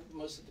here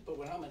but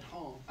when I'm at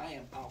home, I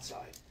am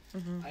outside.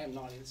 I am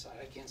not inside.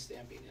 I can't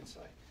stand being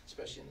inside,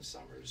 especially in the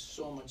summer. There's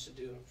so much to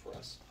do for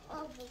us.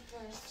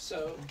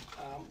 So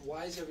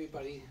why is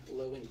everybody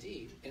low in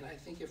D? And I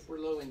think if we're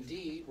low in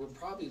D, we're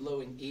probably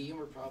low in E, and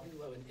we're probably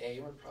low in A,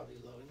 and we're probably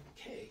low in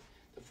K,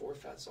 the 4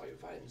 fat-soluble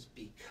vitamins,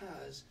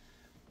 because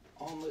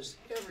almost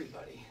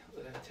everybody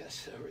that I've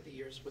tested over the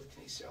years with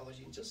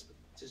kinesiology and just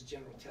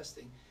general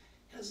testing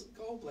has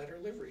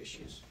gallbladder liver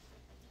issues.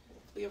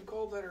 We have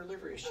gallbladder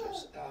liver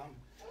issues.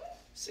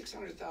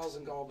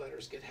 600,000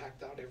 gallbladders get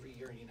hacked out every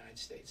year in the United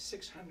States.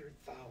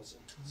 600,000.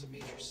 It's a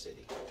major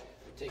city.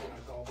 They're taking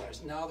out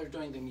gallbladders. Now they're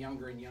doing them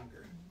younger and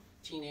younger.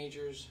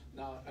 Teenagers,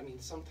 now,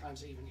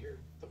 sometimes I even hear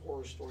the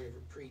horror story of a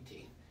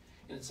preteen.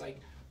 And it's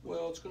like,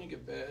 well, it's going to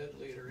get bad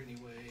later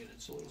anyway, and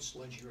it's a little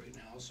sludgy right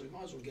now, so we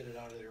might as well get it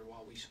out of there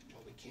while we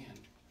can.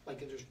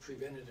 Like if there's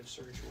preventative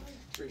surgery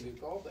to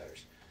remove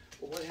gallbladders.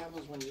 Well, what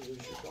happens when you lose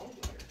your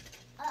gallbladder?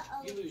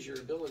 You lose your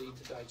ability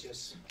to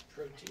digest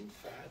protein,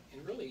 fat,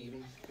 and really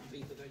even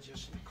complete the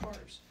digestion of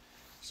carbs.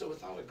 So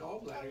without a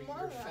gallbladder,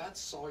 your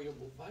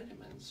fat-soluble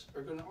vitamins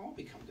are going to all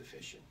become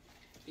deficient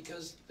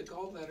because the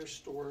gallbladder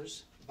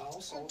stores bile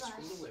salts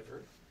from the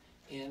liver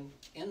and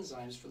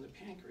enzymes from the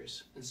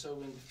pancreas. And so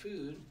when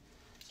food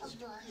is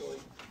really,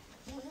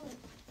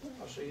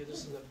 I'll show you,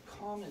 this is a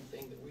common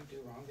thing that we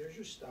do wrong. There's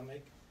your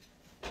stomach.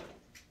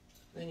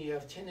 Then you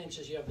have 10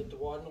 inches, you have the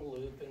duodenal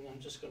loop, and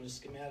I'm just going to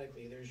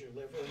schematically, there's your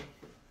liver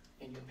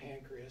and your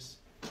pancreas.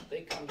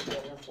 they come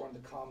together and form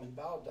the common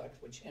bile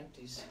duct, which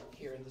empties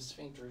here in the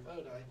sphincter of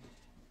Oddi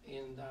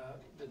in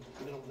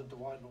the middle of the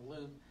duodenal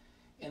loop.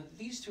 And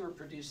these two are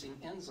producing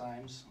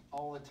enzymes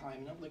all the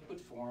time in a liquid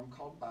form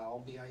called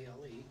bile,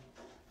 B-I-L-E.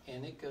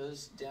 And it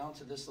goes down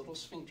to this little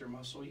sphincter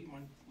muscle. You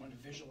want to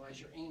visualize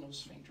your anal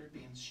sphincter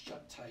being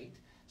shut tight.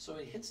 So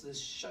it hits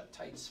this shut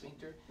tight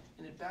sphincter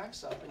and it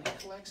backs up and it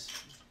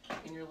collects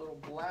in your little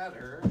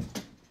bladder.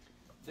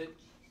 That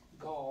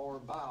gall or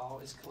bile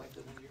is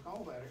collected in your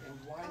gallbladder. And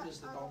why does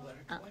the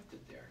gallbladder collect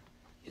it there?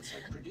 It's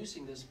like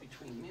producing this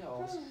between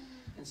meals.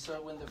 And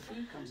so when the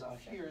food comes out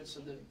here,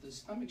 so the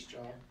stomach's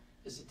job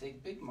is to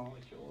take big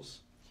molecules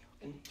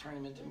and turn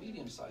them into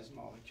medium-sized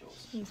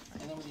molecules. And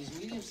then when these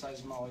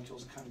medium-sized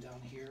molecules come down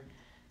here,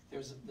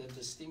 there's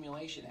the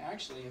stimulation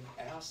actually of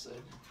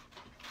acid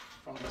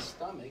from the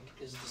stomach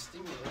is the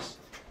stimulus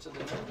to the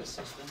nervous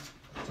system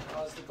to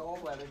cause the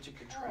gallbladder to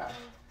contract.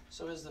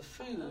 So as the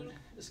food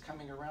is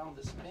coming around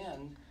this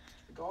bend,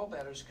 the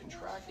gallbladder is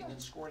contracting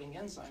and squirting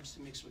enzymes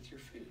to mix with your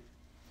food.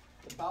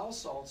 The bile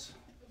salts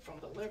from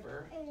the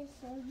liver,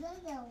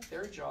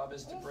 their job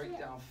is to break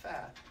down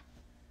fat,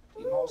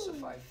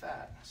 emulsify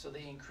fat, so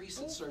they increase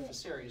its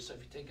surface area. So if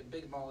you take a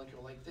big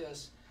molecule like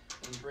this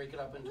and you break it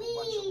up into a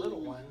bunch of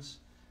little ones,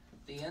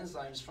 the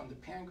enzymes from the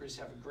pancreas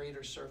have a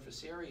greater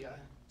surface area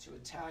to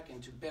attack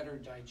and to better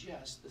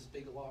digest this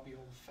big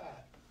lobule of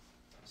fat.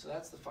 So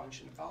that's the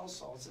function of bile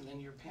salts. And then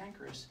your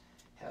pancreas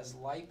has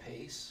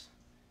lipase,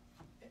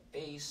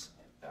 ACE,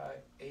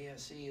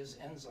 ASE is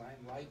enzyme,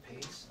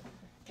 lipase,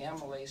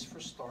 amylase for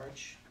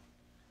starch,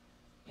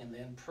 and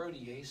then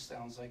protease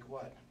sounds like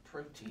what?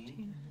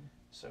 Protein.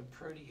 So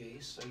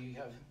protease, so you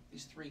have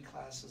these three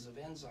classes of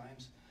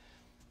enzymes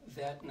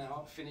that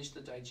now finish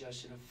the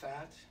digestion of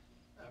fat,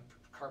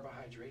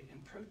 carbohydrate,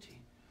 and protein.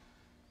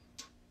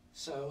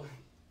 So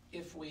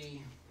if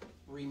we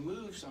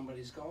remove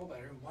somebody's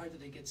gallbladder, why do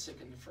they get sick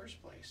in the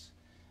first place?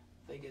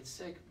 They get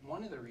sick,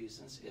 one of the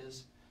reasons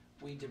is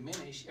we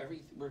diminish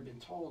we've been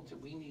told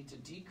that we need to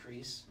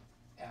decrease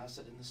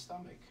acid in the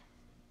stomach,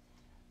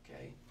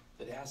 okay?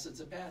 That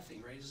acid's a bad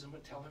thing, right? Isn't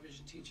what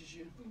television teaches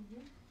you?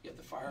 Mm-hmm. You have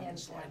the fireman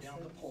slide down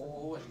the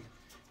pole and,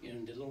 you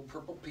know, the little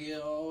purple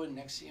pill and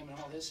Nexium and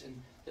all this, and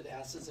that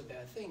acid's a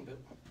bad thing. But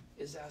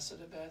is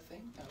acid a bad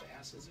thing? No,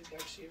 acid's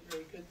actually a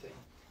very good thing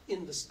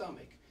in the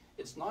stomach.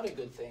 It's not a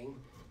good thing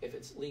if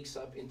it leaks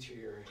up into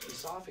your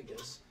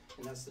esophagus,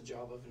 and that's the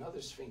job of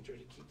another sphincter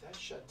to keep that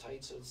shut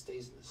tight so it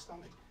stays in the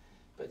stomach.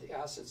 But the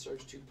acid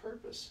serves two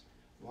purposes.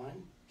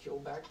 One, kill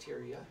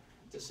bacteria,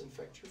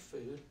 disinfect your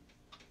food.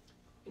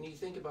 And you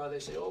think about it, they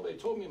say, oh, they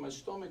told me my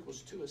stomach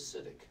was too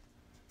acidic.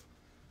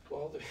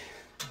 Well,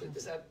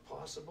 is that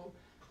possible?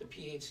 The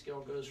pH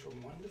scale goes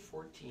from 1 to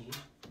 14.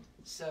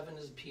 7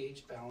 is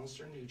pH balanced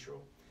or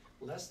neutral.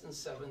 Less than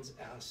 7 is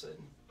acid,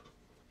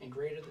 and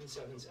greater than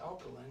 7 is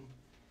alkaline.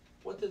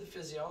 What did the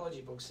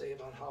physiology book say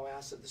about how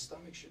acid the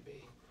stomach should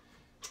be?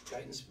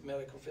 Guidance for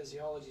Medical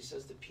Physiology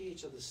says the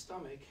pH of the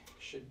stomach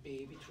should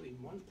be between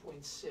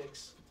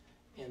 1.6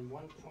 and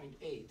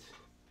 1.8.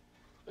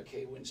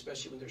 Okay,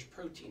 especially when there's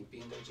protein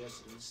being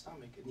digested in the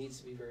stomach, it needs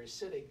to be very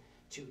acidic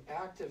to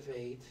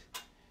activate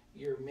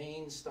your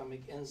main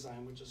stomach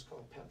enzyme, which is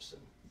called pepsin.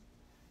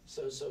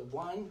 So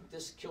one,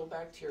 this kill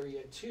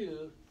bacteria.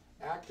 Two,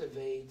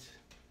 activate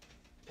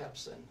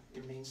pepsin,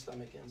 your main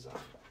stomach enzyme.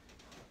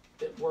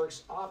 It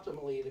works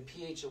optimally at a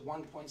pH of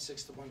 1.6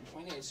 to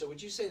 1.8. So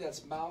would you say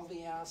that's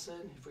mildly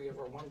acid? If we have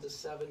our 1 to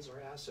 7s,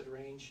 our acid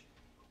range,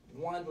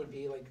 1 would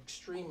be like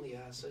extremely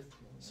acid.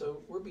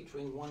 So we're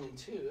between 1 and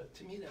 2.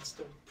 To me, that's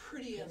still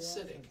pretty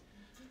acidic.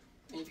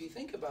 And if you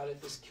think about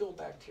it, this kill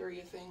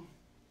bacteria thing,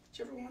 did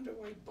you ever wonder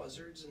why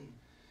buzzards and,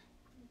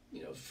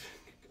 you know,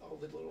 all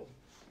the little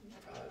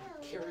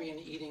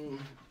carrion-eating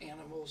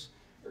animals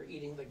are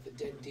eating like the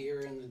dead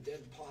deer and the dead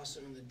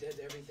possum and the dead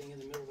everything in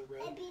the middle of the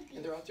road,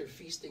 and they're out there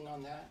feasting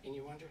on that, and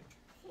you wonder,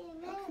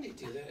 how can they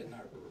do that and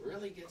not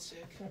really get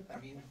sick? I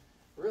mean,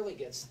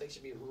 they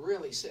should be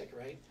really sick,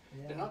 right?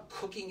 Yeah. They're not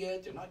cooking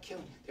it, they're not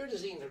killing, they're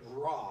just eating it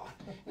raw,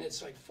 and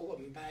it's like full of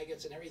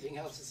maggots and everything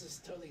else. It's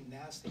just totally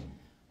nasty.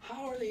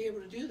 How are they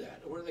able to do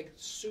that? Or like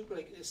super,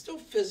 like it's still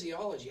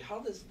physiology. How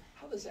does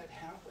that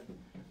happen?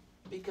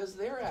 Because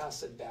their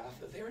acid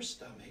bath of their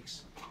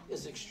stomachs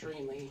is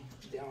extremely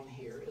down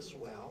here as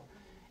well,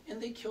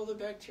 and they kill the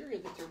bacteria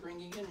that they're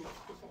bringing in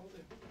with all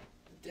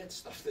the dead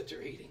stuff that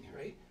they're eating,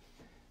 right?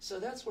 So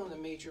that's one of the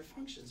major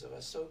functions of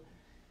us. So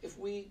if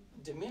we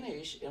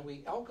diminish and we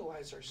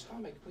alkalize our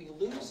stomach, we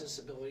lose this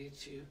ability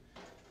to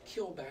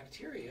kill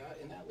bacteria,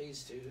 and that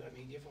leads to, I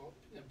mean, you've all,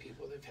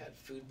 people that have had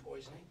food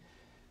poisoning,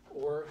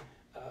 or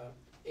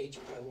H.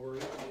 pylori,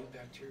 a new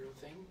bacterial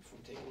thing from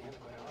taking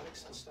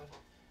antibiotics and stuff,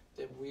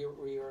 that we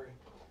are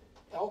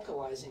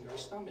alkalizing our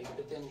stomach.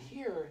 But then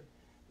here,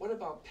 what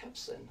about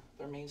pepsin,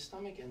 their main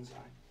stomach enzyme?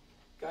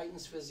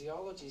 Guidance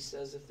Physiology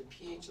says if the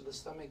pH of the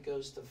stomach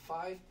goes to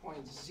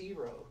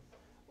 5.0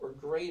 or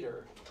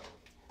greater,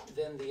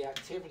 then the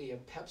activity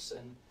of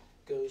pepsin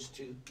goes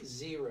to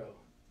 0.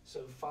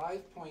 So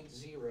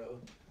 5.0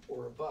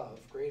 or above,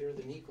 greater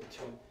than equal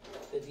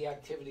to, that the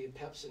activity of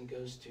pepsin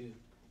goes to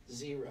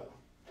 0.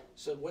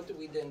 So what do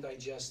we then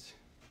digest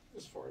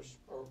as far as,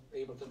 are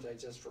able to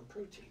digest for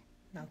protein?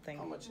 Nothing.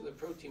 How much of the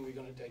protein we're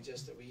gonna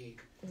digest that we eat?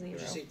 Zero.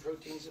 Would you say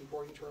protein's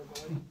important to our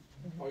body?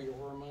 All your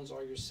hormones,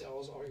 all your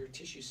cells, all your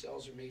tissue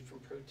cells are made from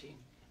protein.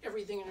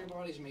 Everything in our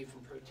body is made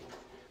from protein.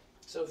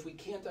 So if we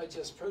can't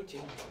digest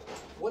protein,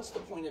 what's the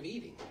point of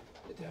eating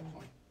at that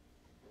point?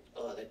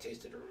 Oh, that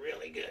tasted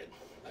really good.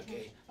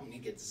 Okay, I'm gonna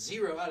get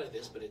 0 out of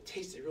this, but it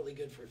tasted really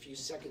good for a few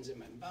seconds in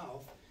my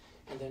mouth,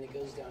 and then it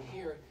goes down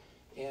here,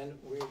 and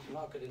we're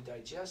not gonna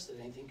digest it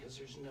anything because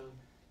there's no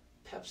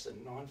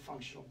pepsin,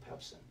 non-functional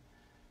pepsin.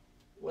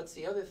 What's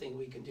the other thing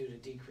we can do to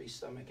decrease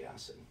stomach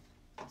acid?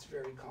 It's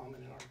very common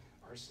in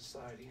our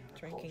society and our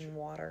Drinking culture.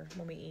 water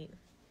when we eat.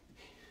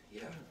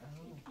 Yeah,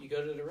 you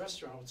go to the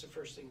restaurant, what's the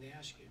first thing they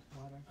ask you?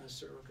 Water.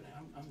 Sir,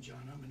 I'm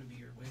John, I'm gonna be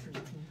your waiter.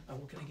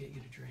 What can I get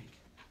you to drink?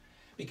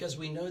 Because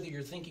we know that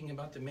you're thinking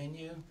about the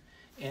menu,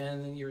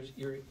 and then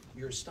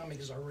your stomach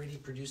is already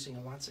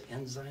producing lots of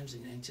enzymes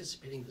and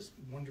anticipating this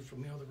wonderful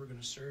meal that we're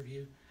gonna serve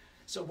you.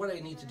 So what I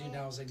need to do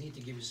now is I need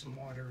to give you some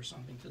water or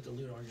something to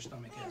dilute all your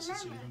stomach acid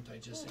so you don't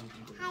digest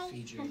anything that will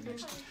feed you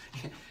next.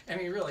 I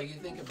mean, really, you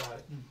think about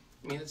it.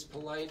 I mean, it's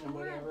polite and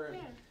whatever.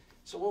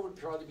 So what would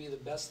probably be the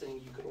best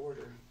thing you could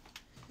order,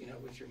 you know,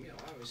 with your meal?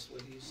 I always,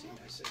 what do you see?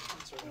 I say,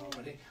 that's what I don't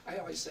want. I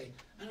always say,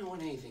 I don't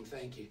want anything,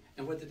 thank you.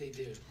 And what did they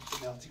do?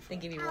 The melting They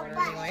frog. give you water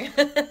anyway.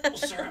 Well,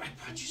 sir, I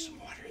brought you some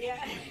water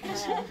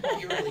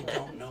anyway. You really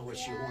don't know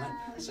what you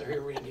want. So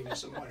here, we're gonna give you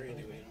some water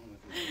anyway.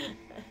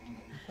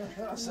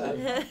 So,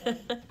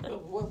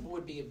 but what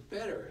would be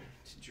better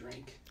to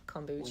drink?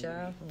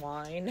 Kombucha,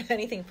 wine,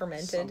 anything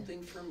fermented.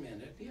 Something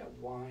fermented, yeah,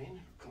 wine,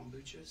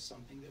 kombucha,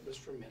 something that was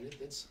fermented.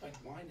 That's like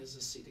wine is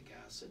acetic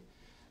acid.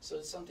 So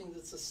it's something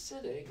that's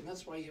acidic, and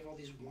that's why you have all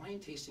these wine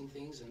tasting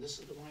things, and this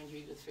is the wine you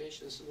eat with fish,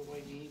 this is the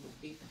wine you eat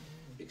with beef,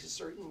 because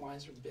certain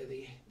wines are,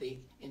 they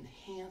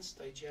enhance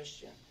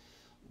digestion.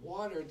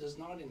 Water does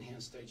not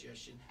enhance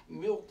digestion.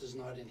 Milk does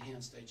not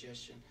enhance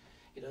digestion.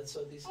 You know,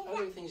 so these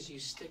other things you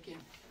stick in,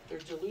 they're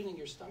diluting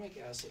your stomach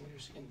acid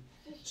and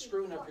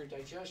screwing up your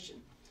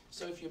digestion.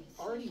 So if you've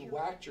already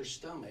whacked your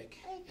stomach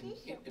and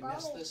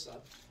messed this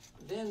up,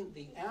 then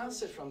the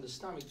acid from the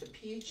stomach, the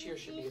pH here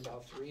should be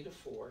about 3 to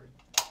 4.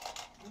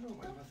 I don't know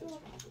why methods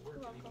don't work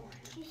anymore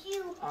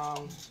here.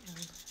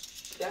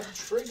 That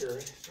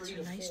trigger, 3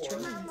 to 4,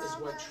 is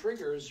what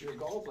triggers your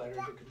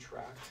gallbladder to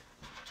contract.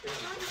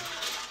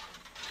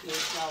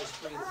 pH now is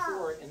 3 to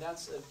 4, and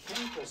that's a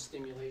chemical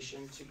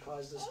stimulation to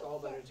cause this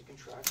gallbladder to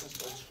contract and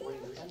start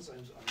storing your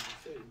enzymes on your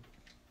food.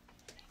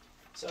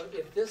 So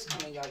if this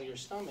coming out of your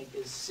stomach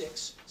is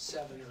 6,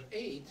 7, or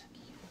 8,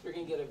 you're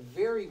going to get a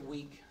very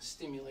weak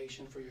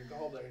stimulation for your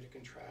gallbladder to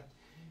contract,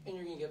 and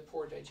you're going to get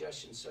poor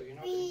digestion. So you're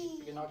not going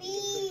to get a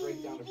good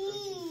breakdown of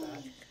protein,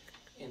 fat,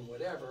 and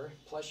whatever.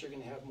 Plus, you're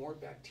going to have more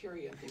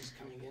bacteria and things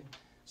coming in.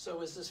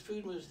 So as this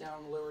food moves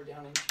down, lower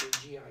down into your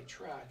GI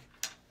tract,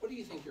 what do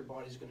you think your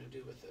body's going to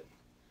do with it?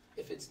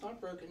 If it's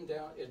not broken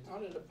down, it's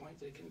not at a point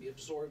that it can be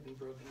absorbed and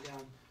broken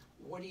down,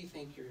 what do you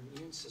think your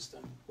immune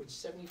system, which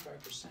 75%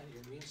 of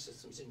your immune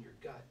system's in your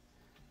gut,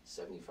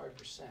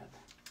 75%,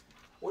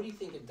 what do you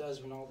think it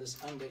does when all this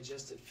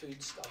undigested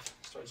food stuff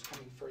starts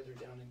coming further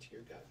down into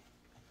your gut?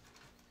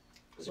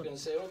 Is it going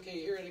to say, okay,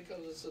 here it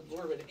comes, let's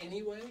absorb it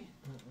anyway?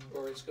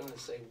 Or it's going to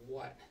say,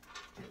 what?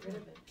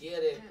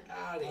 Get it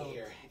out of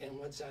here. And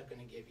what's that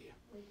going to give you?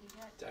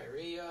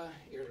 Diarrhea,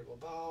 irritable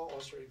bowel,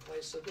 ulcerative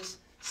colitis. So this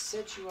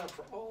sets you up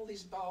for all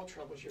these bowel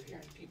troubles you're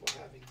hearing people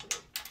having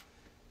today.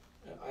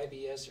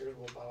 IBS,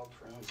 irritable bowel,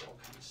 Crohn's, all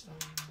kind of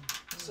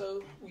stuff.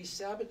 So we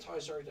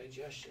sabotage our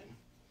digestion,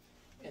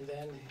 and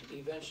then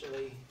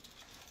eventually,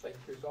 like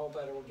your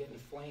gallbladder will get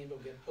inflamed, will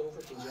get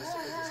over-congested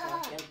because it's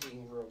not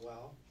emptying real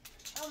well.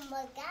 Oh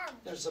my God.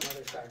 There's some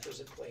other factors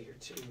at play here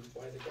too,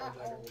 why the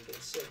gallbladder will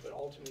get sick, but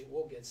ultimately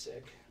we'll get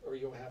sick, or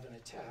you'll have an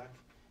attack.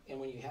 And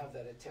when you have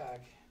that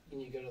attack,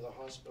 and you go to the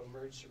hospital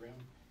emergency room,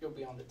 you'll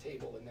be on the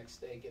table the next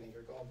day getting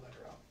your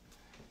gallbladder out.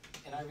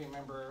 And I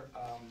remember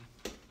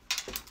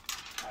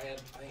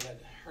I had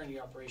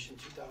hernia operation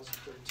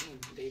 2013,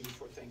 the day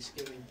before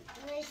Thanksgiving,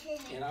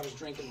 and I was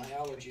drinking my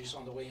aloe juice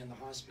on the way in the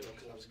hospital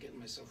because I was getting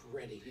myself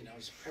ready. You know, I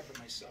was prepping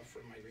myself for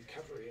my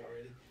recovery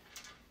already.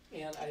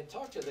 And I had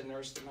talked to the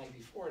nurse the night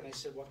before, and I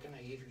said, what can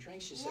I eat or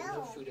drink? She said,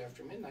 no food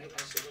after midnight.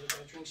 I said, what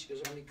about drink? She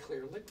goes, only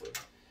clear liquid.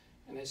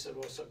 And I said,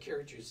 well, so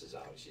carrot juice is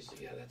out. She said,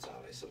 yeah, that's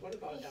out. I said, what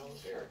about aloe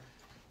vera?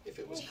 If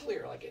it was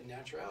clear, like a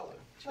natural aloe.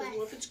 She goes,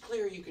 well, if it's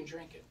clear, you can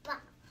drink it.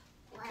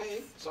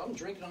 Okay, so I'm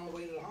drinking on the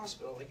way to the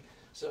hospital.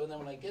 So then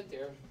when I get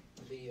there,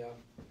 the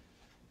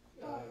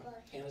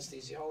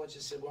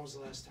anesthesiologist said, when was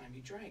the last time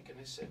you drank? And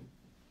I said,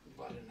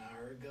 about an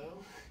hour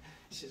ago.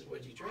 She says,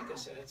 what'd you drink? I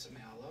said, I had some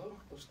aloe.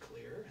 It was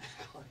clear.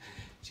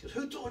 She goes,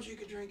 who told you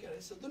could drink it? I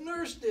said, the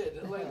nurse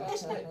did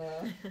last night.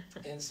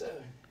 And so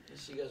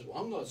she goes, well,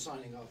 I'm not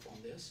signing off on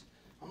this.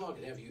 I'm not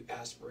going to have you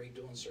aspirate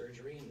doing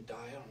surgery and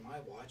die on my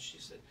watch.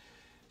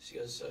 She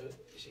goes,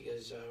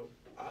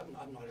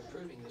 I'm not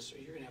approving this, so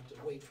you're going to have to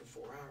wait for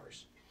 4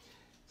 hours.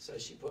 So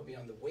she put me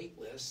on the wait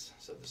list.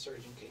 So the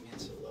surgeon came in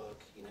and said,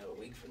 look, you know, a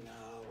week from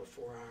now or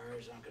 4 hours,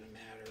 hours aren't gonna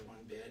matter one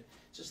bit.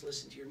 Just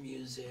listen to your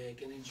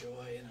music and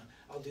enjoy, and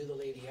I'll do the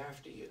lady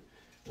after you.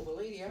 Well, the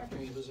lady after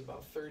me was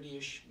about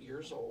 30-ish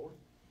years old.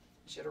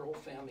 She had her whole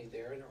family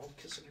there, and they're all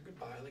kissing her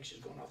goodbye like she's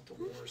going off to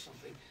war or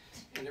something.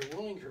 And they're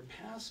wheeling her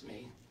past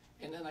me,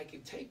 and then I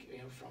could take,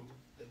 from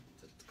the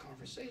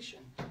conversation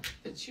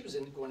that she was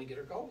going to get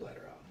her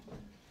gallbladder out.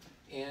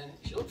 And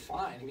she looked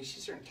fine. I mean, she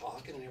started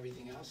talking and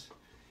everything else.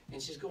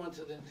 And she's going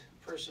to the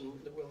person,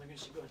 the wheeling her, and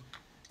she's going,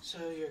 so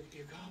your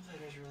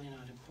gallbladder is really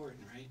not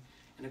important, right?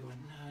 And they're going,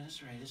 no,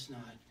 that's right, it's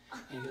not.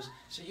 And he goes,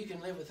 so you can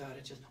live without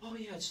it. Just, oh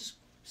yeah, it's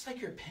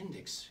like your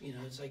appendix.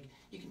 It's like,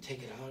 you can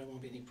take it out, it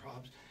won't be any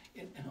problems.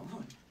 And I'm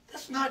going,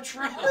 that's not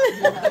true.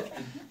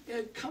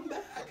 Like, come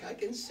back, I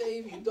can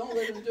save you, don't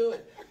let him do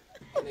it.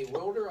 And they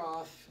rolled her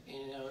off,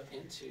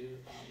 into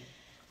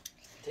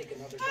take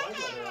another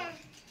gallbladder out.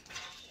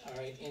 All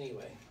right,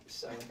 anyway,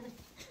 so,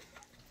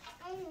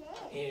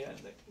 and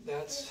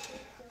that's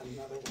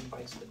another one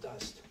bites the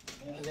dust.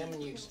 And then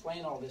when you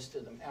explain all this to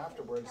them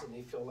afterwards, and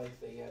they feel like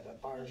they had a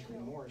buyer's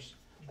remorse,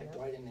 like,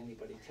 why didn't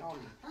anybody tell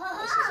me?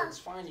 I says, it's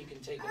fine, you can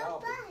take it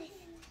out, but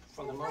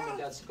from the moment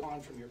that's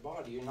gone from your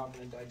body, you're not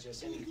going to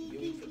digest anything you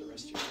eat for the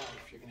rest of your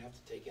life. You're going to have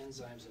to take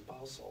enzymes and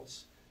bile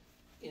salts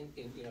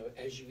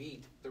as you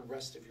eat the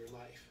rest of your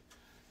life.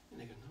 And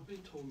they go, nobody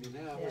told me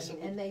that. Yeah, I said,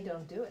 and they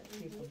don't do it.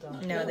 People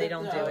don't. No, they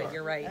don't do No. it.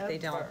 You're right. They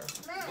don't.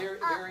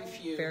 very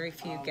few. Very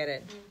few get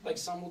it. Like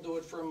some will do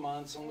it for a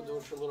month, some will do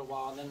it for a little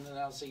while, and then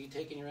they'll say, you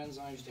taking your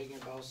enzymes, you taking your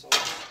bile salts,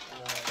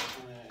 get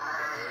away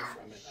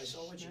from it. I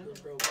saw what you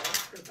grow back.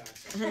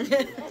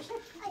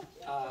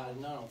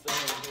 No,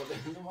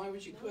 then why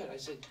would you quit? I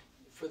said,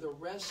 for the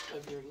rest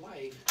of your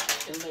life,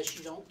 unless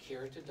you don't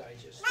care to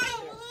digest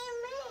it.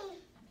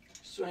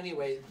 So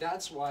anyway,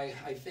 that's why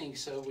I think,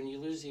 so when you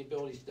lose the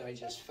ability to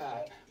digest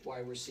fat,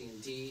 why we're seeing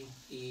D,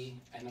 E,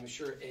 and I'm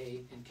sure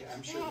A, and K,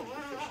 I'm sure they're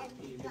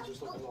deficient. You can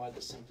just look at a lot of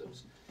the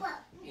symptoms.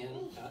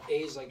 And A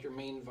is like your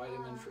main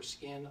vitamin for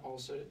skin,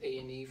 also A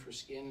and E for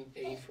skin,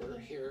 A for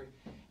hair.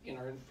 In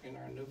our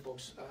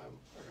notebooks, or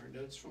our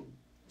notes from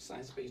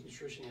Science-Based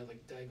Nutrition, you have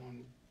like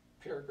daggone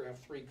paragraph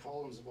 3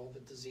 columns of all the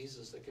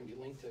diseases that can be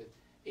linked to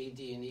A,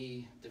 D, and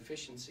E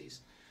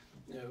deficiencies.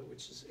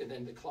 Which is, and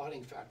then the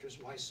clotting factors,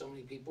 why so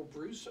many people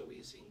bruise so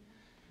easy.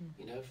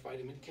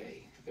 Vitamin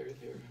K, they're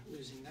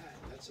losing that.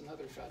 That's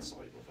another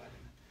fat-soluble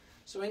vitamin.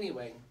 So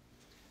anyway,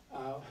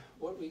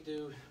 what we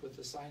do with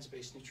the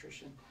science-based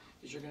nutrition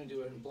is you're going to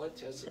do a blood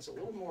test. It's a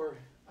little more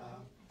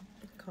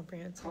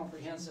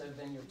comprehensive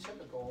than your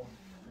typical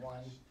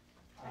one.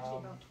 Actually,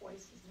 about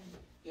twice as many.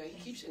 Yeah,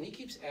 he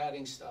keeps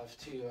adding stuff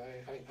too.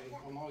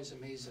 I'm always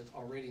amazed that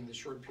already in the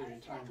short period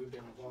of time we've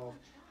been involved,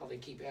 how they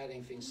keep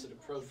adding things to the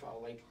profile.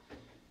 Like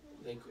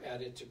they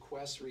added to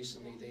Quest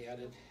recently, they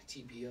added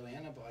TPO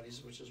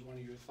antibodies, which is one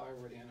of your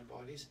thyroid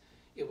antibodies.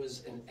 It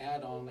was an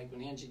add-on, like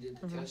when Angie did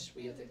the test,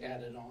 we had to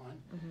add it on.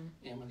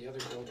 And when the other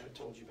girl that I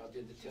told you about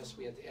did the test,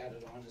 we had to add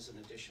it on as an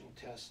additional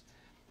test.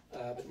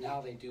 But now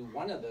they do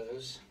one of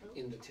those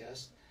in the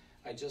test.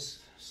 I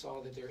just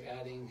saw that they're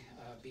adding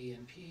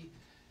BNP,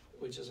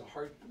 which is a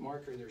heart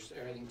marker.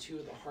 They're adding 2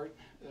 of the heart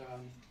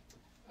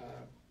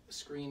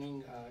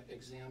screening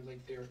exam,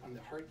 like they're on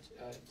the heart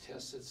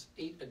tests. It's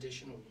 8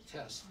 additional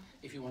tests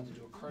if you want to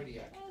do a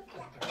cardiac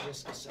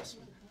risk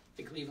assessment.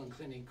 The Cleveland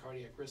Clinic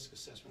cardiac risk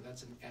assessment,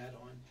 that's an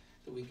add-on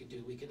that we could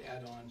do. We could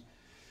add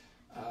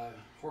on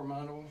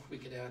hormonal, we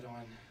could add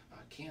on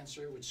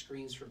cancer, which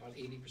screens for about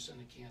 80%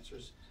 of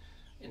cancers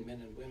in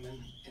men and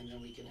women, and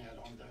then we can add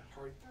on the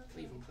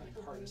Cleveland Clinic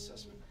heart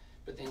assessment.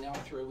 But they now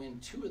throw in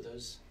 2 of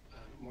those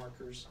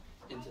markers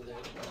into the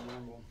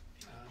normal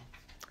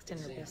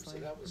exam, so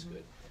that was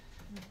good.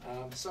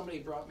 Somebody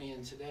brought me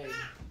in today.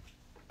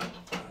 A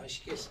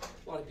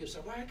lot of people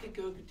said, well, I could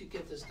go to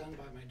get this done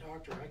by my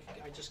doctor.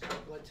 I just got a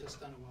blood test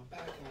done a while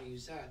back and I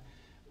use that.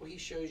 Well, he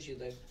shows you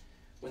that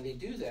when they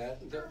do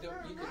that, you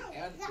can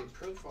add the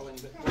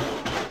profiling, but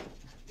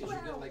you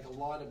get like a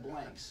lot of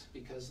blanks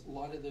because a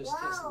lot of those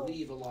tests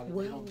leave a lot of,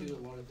 they don't do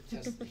a lot of the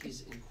tests that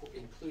he's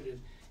included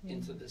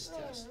into this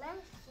test.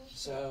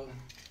 So,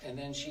 and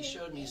then she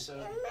showed me,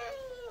 so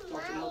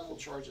Dr. Merkel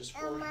charges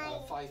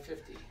 $550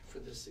 for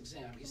this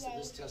exam. He said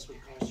this test would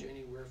cost you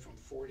anywhere from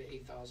 $4,000 to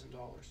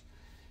 $8,000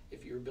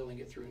 if you were billing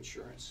it through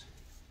insurance.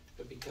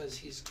 But because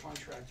he's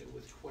contracted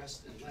with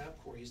Quest and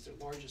LabCorp, he's the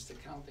largest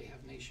account they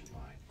have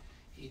nationwide.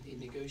 He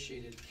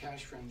negotiated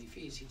cash-friendly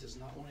fees. He does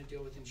not want to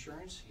deal with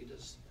insurance. He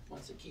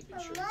wants to keep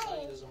insurance out.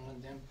 He doesn't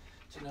want them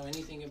to know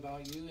anything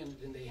about you, and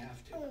then they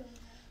have to.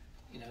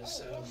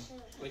 So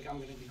like I'm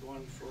going to be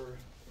going for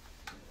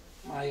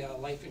my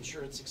life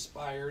insurance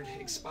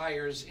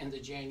expires end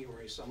of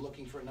January, so I'm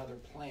looking for another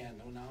plan.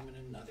 Now I'm in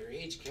another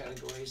age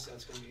category, so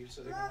that's going to be,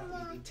 so they're going to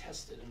want me to be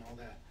tested and all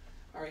that.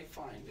 All right,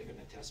 fine, they're going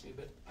to test me,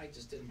 but I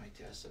just did my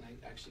test and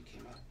I actually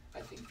came out,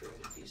 I think, fairly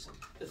decent.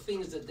 The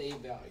things that they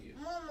value,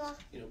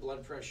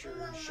 blood pressure,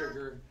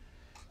 sugar,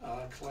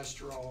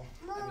 cholesterol,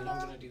 I mean, I'm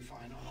going to do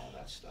fine on all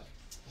that stuff.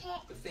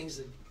 The things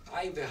that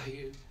I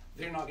value,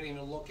 they're not going to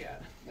even look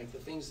at. Like the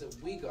things that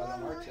we got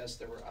on our test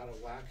that were out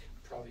of whack,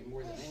 probably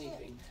more than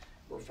anything,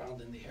 were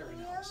found in the hair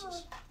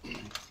analysis.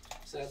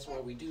 So that's why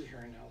we do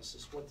hair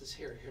analysis. What does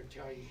hair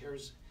tell you?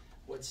 Here's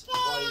what's the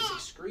body's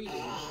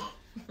excreting.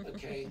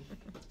 Okay,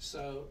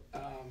 so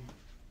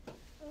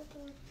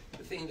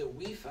the thing that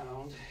we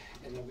found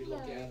and that we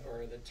look at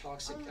are the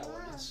toxic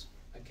elements.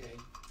 Okay,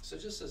 so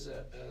just as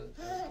a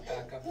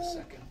back up a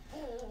second,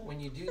 when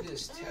you do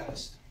this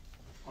test,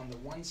 on the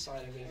one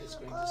side of it, it's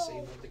going to say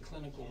what the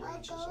clinical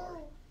ranges are.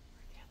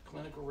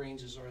 Clinical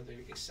ranges are the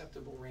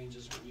acceptable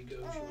ranges when you go,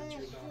 if you went to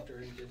your doctor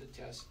and did a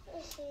test.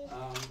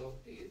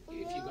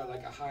 If you got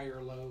like a high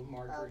or low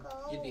marker,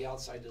 you'd be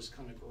outside those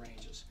clinical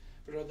ranges.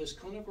 But are those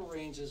clinical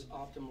ranges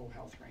optimal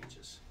health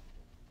ranges?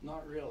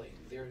 Not really.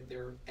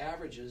 They're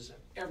averages of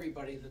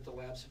everybody that the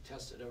labs have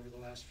tested over the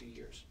last few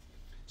years.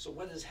 So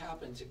what has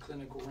happened to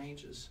clinical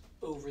ranges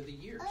over the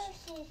years?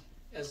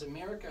 As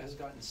America has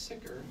gotten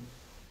sicker,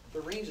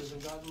 the ranges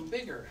have gotten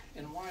bigger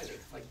and wider.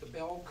 Like the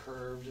bell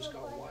curve just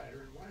got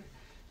wider and wider.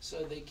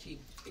 So they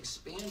keep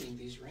expanding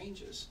these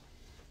ranges.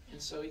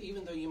 And so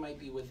even though you might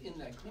be within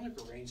that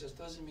clinical range, that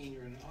doesn't mean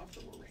you're in an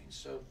optimal range.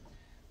 So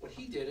what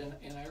he did,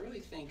 and I really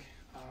think,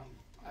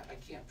 I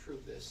can't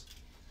prove this,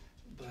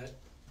 but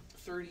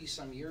 30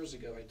 some years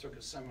ago, I took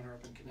a seminar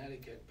up in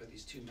Connecticut by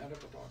these two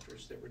medical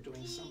doctors that were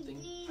doing something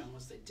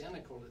almost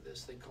identical to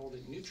this. They called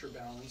it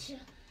NutriBalance.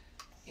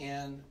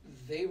 And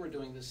they were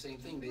doing the same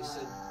thing. They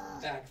said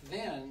back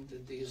then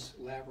that these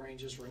lab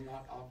ranges were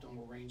not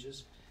optimal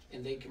ranges,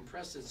 and they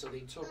compressed it. So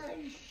they took,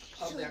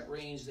 of that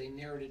range, they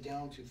narrowed it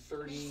down to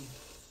 30,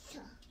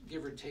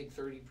 give or take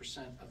 30%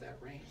 of that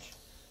range.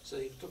 So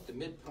they took the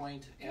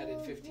midpoint, added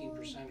 15%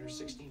 or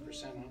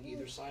 16% on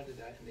either side of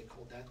that, and they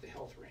called that the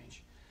health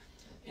range.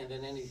 And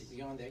then anything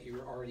beyond that, you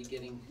were already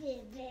getting,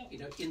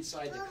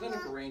 inside the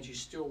clinical range, you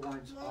still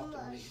weren't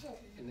optimally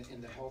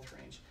in the health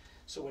range.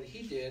 So what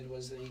he did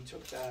was that he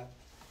took that,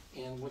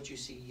 and what you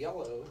see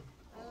yellow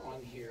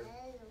on here,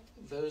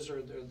 those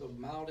are the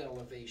mild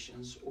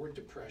elevations or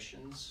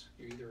depressions.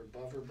 You're either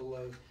above or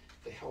below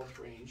the health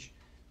range.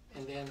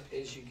 And then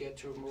as you get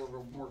to a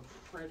more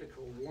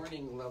critical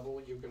warning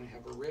level, you're going to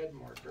have a red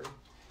marker.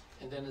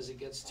 And then as it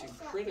gets to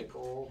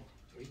critical,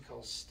 what we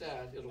call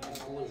stat, it'll be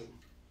blue.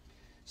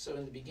 So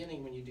in the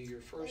beginning, when you do your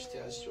first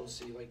test, you'll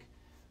see like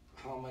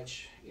how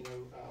much,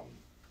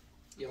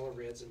 yellow,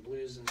 reds, and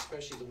blues, and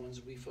especially the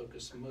ones we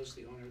focus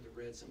mostly on are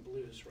the reds and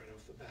blues right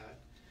off the bat.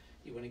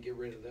 You want to get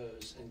rid of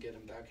those and get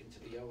them back into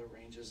the yellow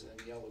ranges, and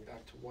then yellow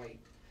back to white.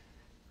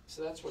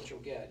 So that's what you'll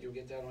get. You'll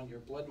get that on your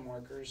blood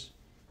markers,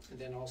 and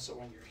then also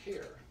on your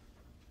hair.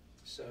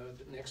 So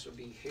the next would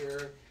be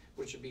hair,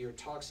 which would be your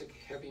toxic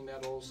heavy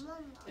metals,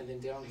 and then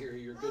down here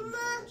your good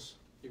minerals,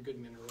 your good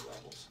mineral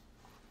levels.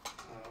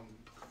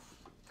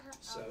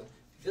 So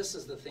this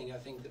is the thing I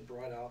think that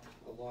brought out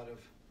a lot of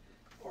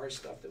our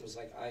stuff that was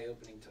like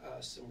eye-opening to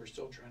us, and we're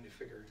still trying to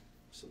figure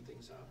some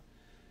things out.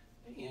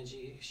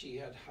 Angie, she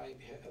had high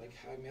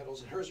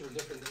metals, and hers were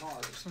different than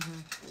ours.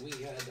 Mm-hmm. We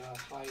had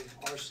high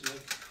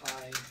arsenic,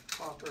 high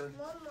copper,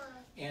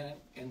 and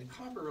the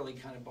copper really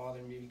kind of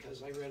bothered me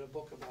because I read a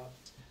book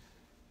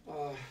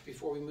about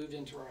before we moved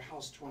into our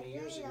house 20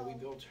 years ago. We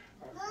built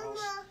our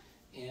house,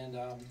 and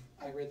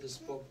I read this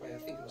book by, I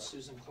think it was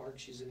Susan Clark.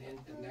 She's a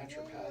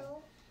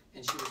naturopath.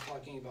 And she was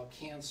talking about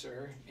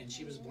cancer, and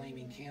she was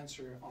blaming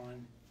cancer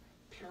on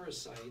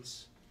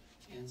parasites,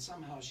 and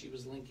somehow she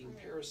was linking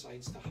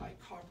parasites to high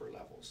copper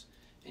levels.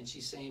 And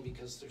she's saying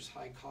because there's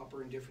high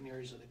copper in different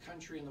areas of the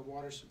country in the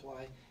water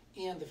supply,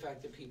 and the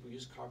fact that people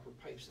use copper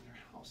pipes in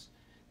their house,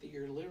 that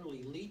you're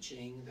literally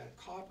leaching that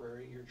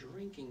copper, you're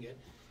drinking it.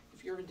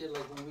 If you ever did,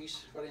 like when we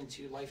got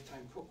into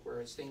Lifetime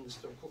cookware, stainless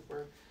steel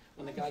cookware,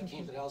 when the guy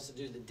came to the house to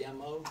do the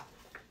demo,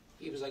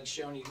 he was like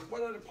showing you,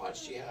 what other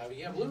pots do you have?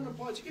 You have aluminum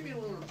pots, give me an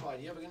aluminum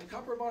pot. You have a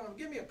copper bottom,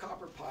 give me a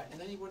copper pot.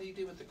 And then what do you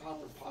do with the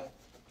copper pot?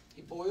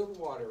 He boiled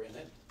water in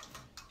it,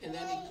 and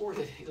then he poured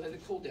it, he let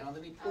it cool down,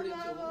 then he poured it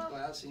into a little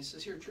glass, and he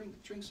says, here, drink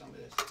some of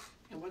this.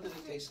 And what did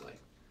it taste like?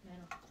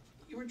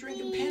 You were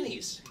drinking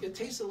pennies. It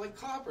tasted like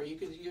copper.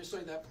 So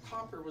that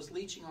copper was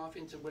leaching off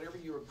into whatever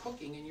you were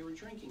cooking, and you were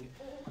drinking it.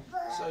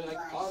 So like,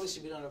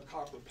 obviously we don't have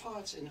copper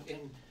pots, and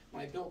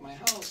when I built my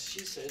house,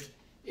 she said,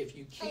 if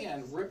you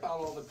can, rip out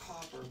all the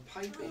copper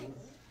piping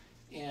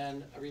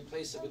and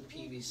replace it with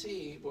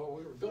PVC. Well,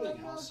 we were building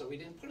a house, so we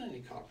didn't put any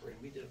copper in.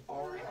 We did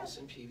our house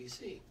in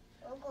PVC.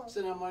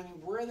 So now I'm wondering,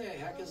 where the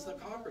heck is the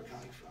copper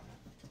coming from?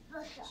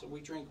 So we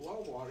drink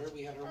well water.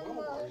 We had our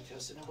well water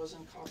tested, and it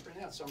wasn't copper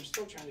in that. So I'm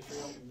still trying to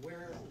figure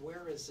out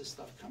where is this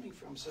stuff coming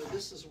from. So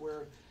this is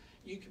where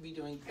you could be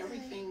doing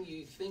everything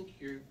you think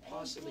you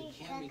possibly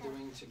can be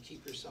doing to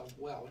keep yourself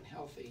well and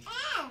healthy,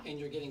 and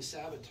you're getting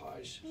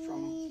sabotaged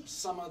from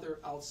some other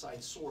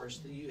outside source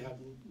that you have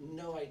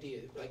no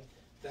idea. Like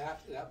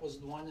that was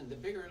the one, and the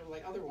bigger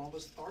other one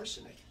was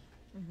arsenic.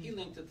 Mm-hmm. He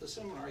linked at the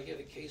seminar. He had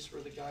a case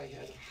where the guy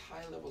had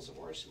high levels of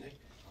arsenic,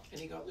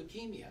 and he got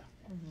leukemia.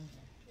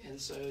 Mm-hmm. And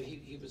so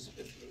he was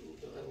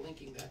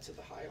linking that to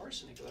the high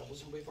arsenic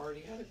levels, and we've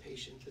already had a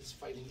patient that's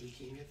fighting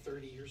leukemia,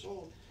 30 years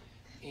old,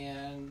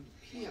 and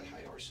he had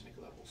high arsenic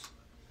levels.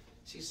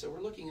 See, so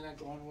we're looking at that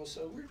going, well,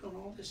 so we're doing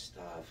all this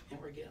stuff, and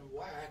we're getting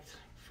whacked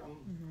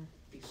from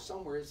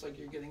somewhere. It's like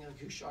you're getting like,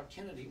 who shot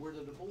Kennedy? Where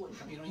did the bullet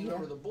come? You don't even know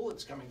where the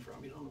bullet's coming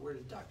from. You don't know where to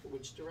duck,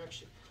 which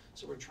direction.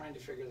 So we're trying to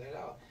figure that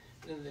out.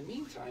 And in the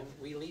meantime,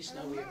 we at least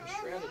know we have a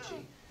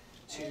strategy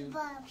to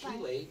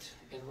chelate,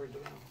 and we're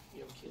doing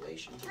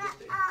chelation to get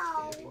the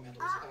heavy metals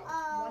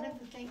out. One of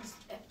the things,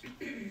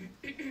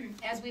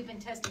 as we've been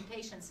testing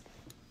patients,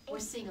 we're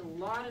seeing a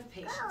lot of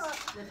patients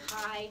with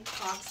high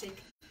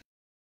toxic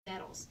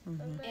metals.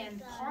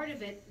 And part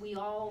of it we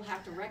all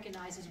have to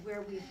recognize is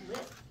where we've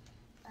lived.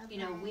 You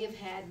know, we have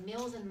had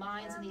mills and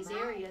mines in these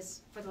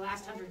areas for the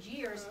last 100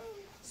 years,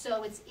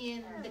 so it's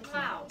in the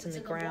clouds, it's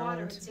in the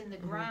water, it's in the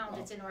ground,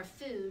 it's in our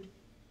food.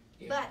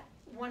 But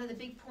one of the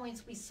big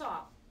points we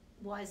saw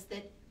was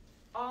that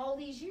all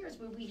these years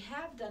where we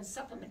have done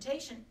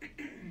supplementation,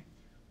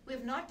 we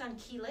have not done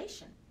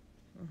chelation.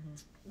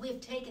 We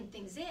have taken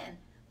things in,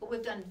 but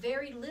we've done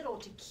very little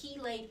to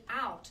chelate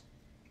out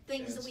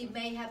things that we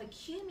may have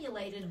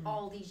accumulated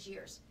all these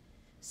years.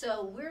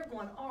 So we're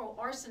going, oh,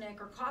 arsenic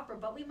or copper,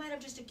 but we might have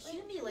just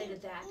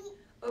accumulated that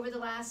over the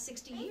last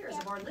 60 years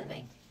of our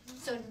living.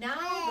 So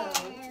now,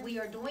 though, we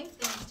are doing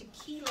things to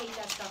chelate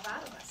that stuff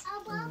out of us.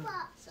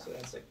 So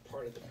that's like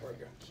part of the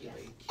program,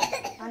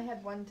 chelate. I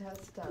had one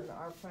test done.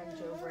 Our friend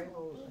Joe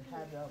Vrabel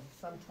had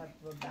some type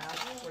of a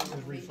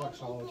bath where you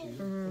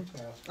reflexology.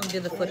 We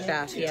did the foot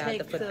bath, take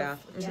the foot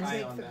bath. You Eye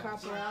take on the that.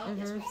 copper out,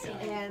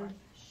 Mm-hmm. and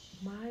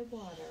my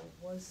water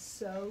was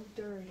so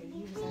dirty.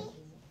 He was like,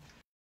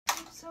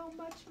 so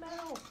much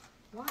metal.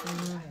 Why?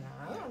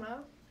 I don't know.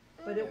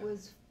 But it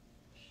was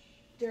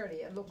dirty.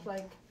 It looked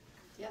like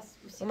Yes.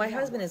 we've Well, seen my that.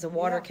 husband is a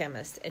water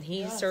chemist, and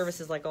he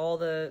services like all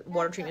the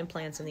water treatment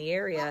plants in the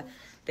area.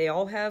 They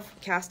all have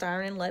cast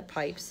iron and lead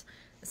pipes.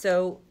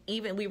 So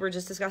even we were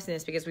just discussing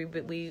this because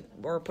we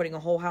were putting a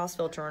whole house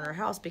filter on our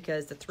house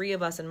because the three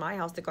of us in my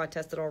house that got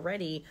tested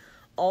already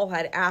all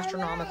had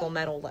astronomical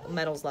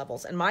metals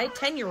levels. And my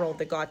 10-year-old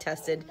that got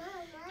tested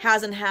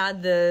hasn't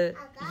had the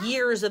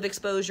years of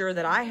exposure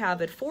that I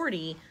have at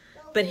 40,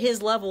 but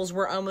his levels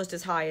were almost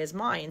as high as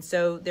mine.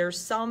 So there's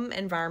some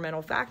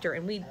environmental factor,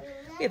 and we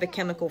have a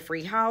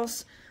chemical-free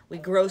house. We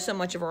grow so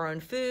much of our own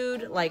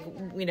food. Like,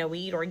 we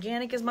eat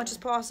organic as much as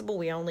possible.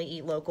 We only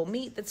eat local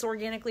meat that's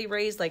organically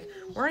raised. Like,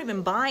 we're not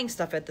even buying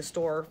stuff at the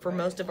store for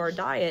most of our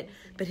diet,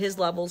 but his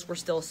levels were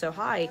still so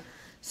high.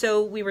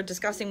 So we were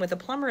discussing with a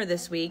plumber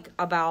this week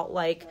about,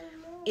 like,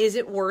 is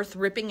it worth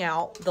ripping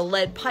out the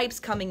lead pipes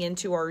coming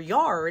into our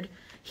yard?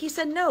 He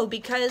said no,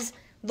 because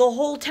the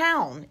whole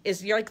town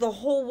is, like, the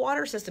whole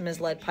water system is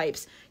lead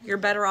pipes. You're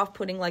better off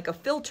putting, like, a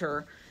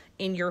filter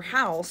in your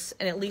house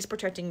and at least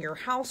protecting your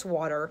house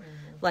water,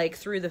 like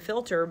through the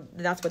filter.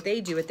 That's what they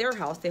do at their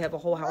house. They have a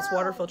whole house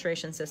water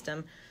filtration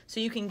system, so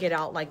you can get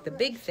out like the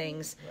big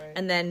things,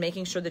 and then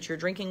making sure that your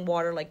drinking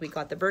water, like we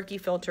got the Berkey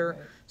filter,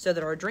 so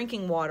that our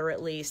drinking water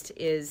at least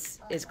is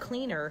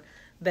cleaner.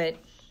 But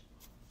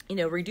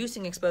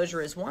reducing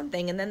exposure is one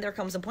thing, and then there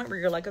comes a point where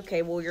you're like,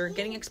 okay, well, you're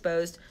getting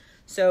exposed,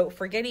 so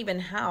forget even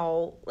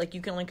how, like,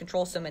 you can only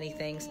control so many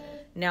things.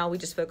 Now we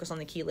just focus on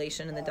the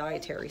chelation and the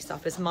dietary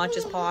stuff as much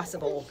as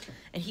possible.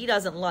 And he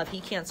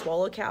can't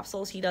swallow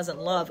capsules. He doesn't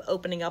love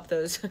opening up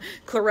those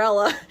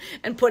chlorella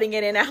and putting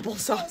it in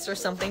applesauce or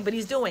something, but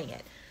he's doing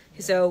it.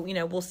 So,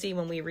 we'll see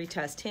when we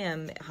retest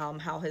him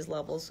how his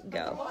levels But the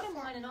go. bottom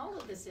line in all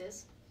of this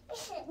is,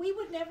 we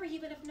would never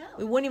even have known.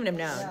 We wouldn't even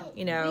have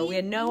known. We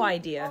had no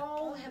idea. We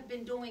all have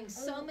been doing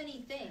so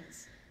many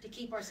things to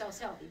keep ourselves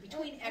healthy,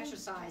 between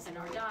exercise and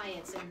our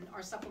diets and our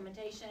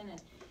supplementation and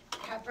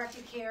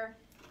chiropractic care.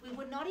 We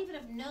would not even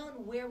have known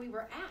where we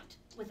were at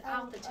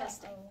without the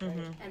testing.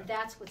 And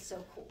that's what's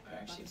so cool.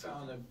 I actually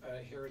found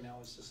a hair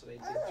analysis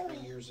that I did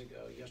 3 years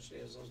ago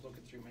yesterday as I was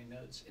looking through my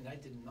notes, and I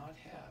did not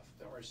have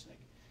the arsenic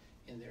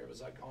in there. It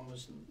was like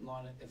almost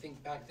I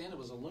think back then it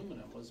was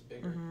aluminum was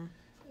bigger.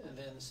 And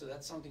then, so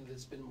that's something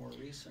that's been more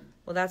recent.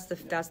 Well, that's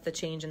the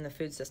change in the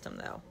food system,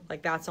 though.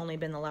 Like, that's only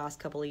been the last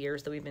couple of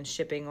years that we've been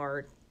shipping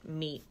our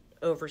meat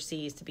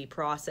overseas to be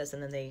processed,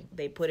 and then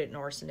they put it in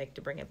arsenic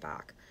to bring it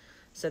back.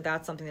 So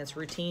that's something that's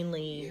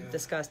routinely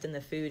discussed in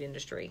the food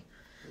industry.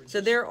 So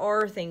there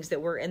are things that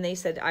and they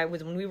said,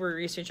 when we were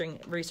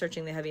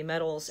researching the heavy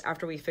metals,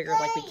 after we figured,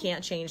 like, we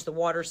can't change the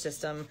water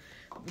system,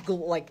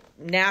 like,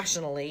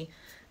 nationally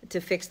to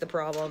fix the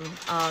problem,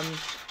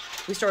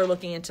 we started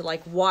looking into,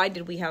 like, why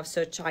did we have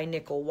such high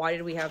nickel? Why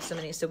did we have so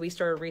many? So we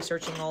started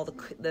researching all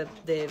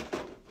the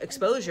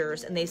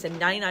exposures, and they said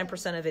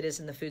 99% of it is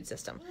in the food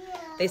system.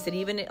 They said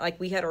even, like,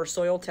 we had our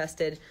soil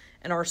tested,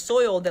 and our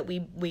soil that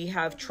we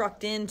have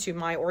trucked into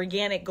my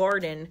organic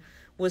garden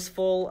was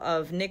full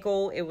of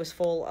nickel. It was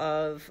full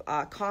of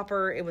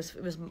copper. It was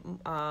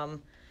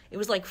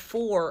like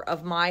 4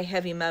 of my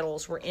heavy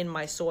metals were in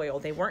my soil.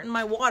 They weren't in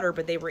my water,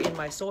 but they were in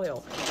my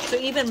soil. So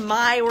even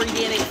my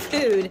organic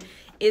food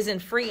isn't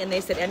free, and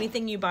they said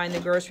anything you buy in the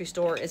grocery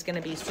store is going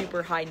to be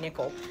super high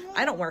nickel.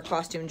 I don't wear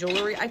costume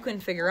jewelry. I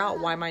couldn't figure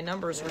out why my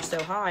numbers were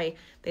so high.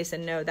 They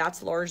said, no,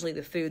 that's largely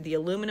the food. The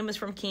aluminum is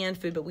from canned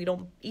food, but we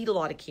don't eat a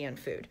lot of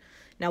canned food.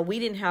 Now, we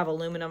didn't have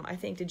aluminum. I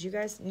think, did you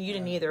guys? You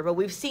didn't either, but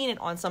we've seen it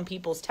on some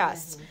people's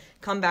tests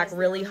come back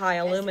really high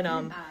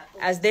aluminum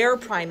as their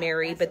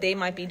primary, but they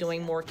might be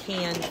doing more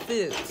canned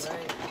foods.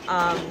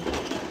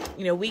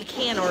 You know, we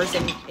can ours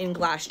in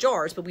glass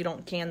jars, but we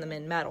don't can them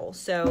in metal.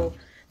 So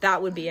that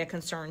would be a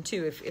concern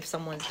too. If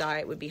someone's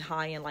diet would be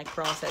high in like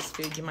processed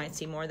food, you might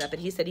see more of that. But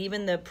he said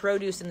even the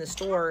produce in the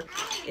store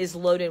is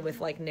loaded with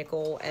like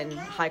nickel and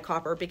high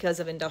copper because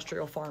of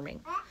industrial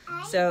farming.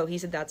 So he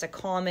said that's a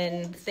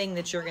common thing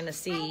that you're going to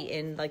see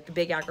in like the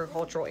big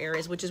agricultural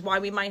areas, which is why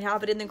we might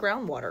have it in the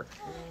groundwater,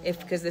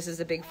 because this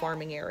is a big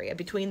farming area.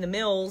 Between the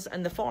mills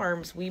and the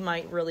farms, we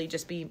might really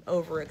just be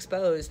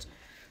overexposed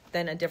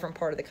than a different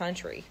part of the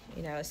country,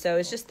 you know. So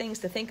it's just things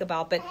to think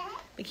about. But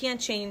we can't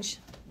change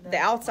the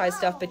outside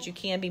stuff, but you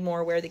can be more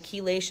aware that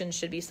chelation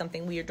should be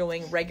something we are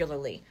doing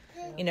regularly,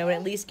 you know, and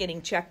at least getting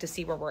checked to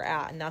see where we're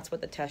at. And that's what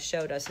the test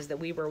showed us, is that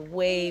we were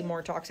way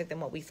more toxic than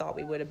what we thought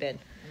we would have been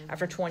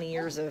after 20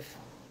 years of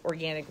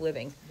organic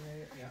living.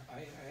 Yeah, I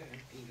had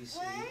PVC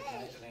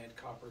and I had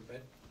copper,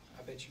 but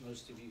I bet you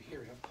most of you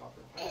here have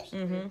copper pipes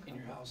in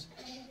your house.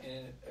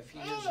 And a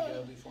few years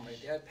ago, before my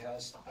dad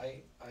passed,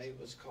 I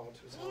was called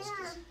to his house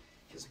because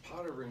his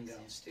powder room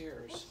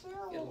downstairs,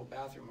 he had a little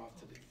bathroom off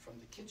from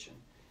the kitchen.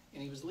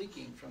 And he was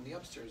leaking from the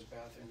upstairs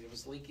bathroom. There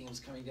was leaking, it was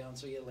coming down,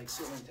 so he had like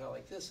ceiling tile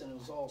like this, and it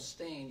was all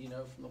stained, you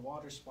know, from the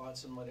water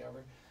spots and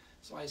whatever.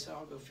 So I said,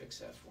 I'll go fix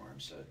that for him.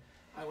 So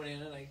I went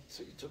in and I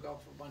took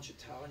off a bunch of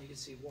towel, and you could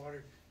see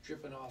water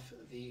dripping off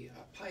the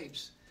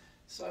pipes.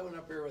 So I went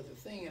up there with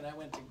the thing, and I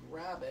went to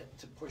grab it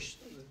to put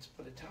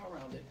a towel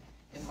around it,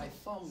 and my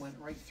thumb went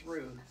right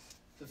through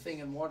the thing,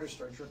 and water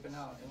started dripping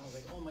out. And I was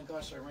like, oh my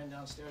gosh! So I ran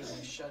downstairs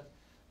and I shut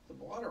the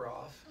water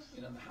off,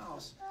 you know, in the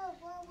house.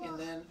 And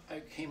then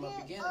I came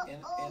up again,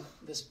 and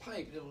this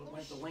pipe, it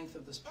went the length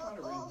of this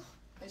powder room.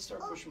 I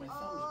started pushing my thumb,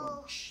 it was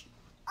going shh,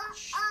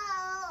 shh.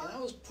 And I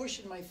was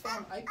pushing my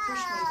thumb. I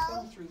pushed my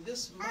thumb through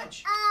this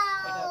much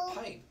of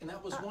that pipe, and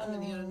that was one,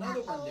 and he had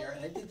another one there,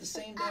 and I did the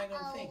same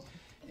daggone thing.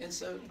 And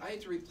so I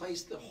had to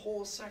replace the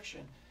whole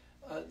section,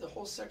 a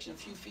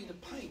few feet of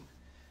pipe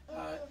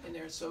in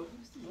there. So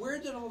where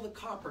did all the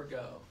copper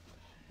go?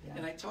 Yeah.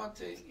 And I talked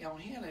to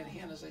Hannah, and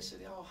Hannah's, I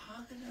said, oh,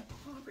 how could that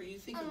copper? You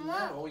think of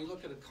metal, you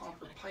look at a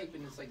copper pipe,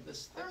 and it's like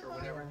this thick or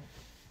whatever.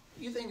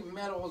 You think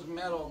metal is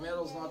metal.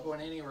 Metal's not going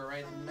anywhere,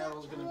 right? And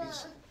metal's going to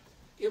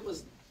be... It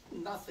was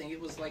nothing.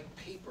 It was like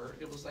paper.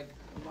 It was like,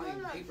 not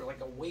even paper, like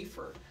a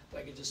wafer that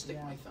I could just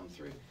stick my thumb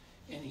through.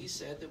 And he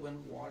said that when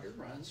water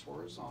runs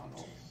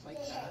horizontal like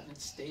that, and it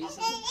stays in the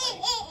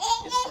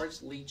pipe, it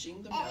starts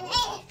leaching the metal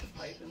off the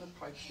pipe, and the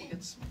pipe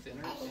gets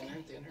thinner and thinner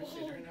and thinner and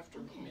thinner, and after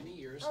many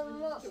years,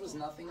 there was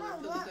nothing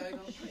left of the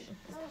diagonal pipe.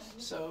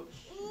 So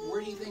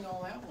where do you think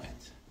all that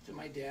went? To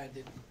my dad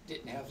that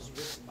didn't have his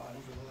wits about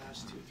him for the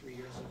last 2 or 3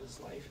 years of his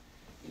life.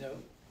 You know,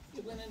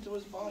 it went into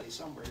his body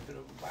somewhere. If it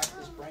had whacked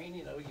his brain,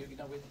 you know,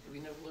 we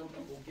know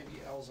aluminum will give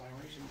you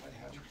Alzheimer's and what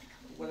have you.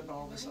 What about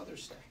all this other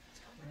stuff?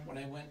 When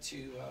I went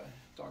to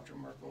Dr.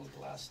 Merkel's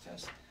last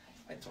test,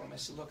 I told him, I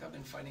said, look, I've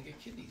been fighting a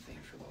kidney thing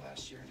for the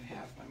last 1.5 years.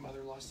 My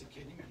mother lost a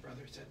kidney. My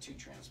brother's had 2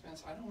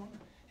 transplants. I don't want to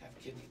have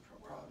kidney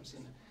problems.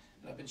 And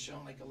I've been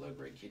shown like a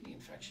low-grade kidney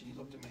infection. He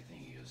looked at my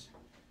thing. He goes,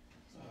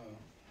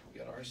 you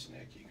got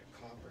arsenic, you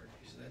got copper.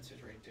 He said, that's it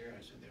right there.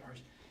 I said, the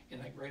arsenic. And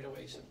like right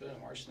away, he said, boom,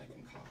 arsenic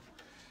and copper.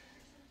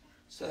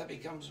 So that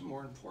becomes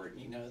more important,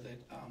 you know, that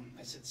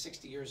I said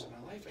 60 years of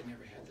my life, I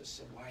never had this.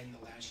 So why in the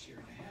last 1.5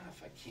 years,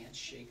 I can't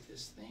shake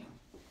this thing?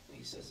 And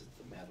he says it's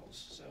the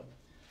metals. So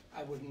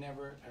I've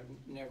never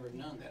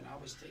known that. And I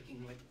was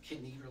taking like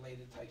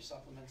kidney-related type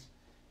supplements,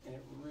 and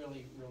it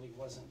really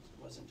wasn't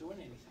doing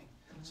anything.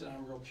 So now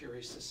I'm real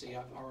curious to see.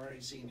 I've already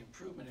seen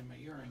improvement in my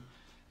urine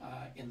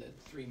in the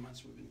 3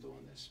 months we've been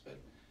doing this, but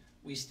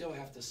we still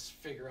have to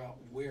figure out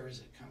where is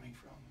it coming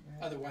from.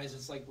 Right. Otherwise,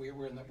 it's like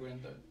we're in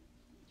the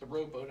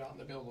rowboat out in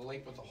the middle of the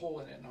lake with a hole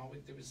in it, and all we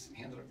did was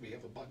hand it up. We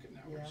have a bucket now.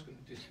 Yeah. We're just going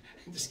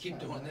to just keep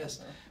doing this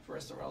for the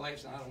rest of our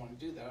lives, and I don't want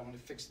to do that. I want to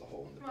fix the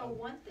hole in the boat. Well,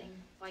 one thing,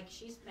 like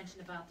she's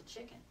mentioned about the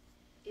chicken,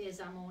 is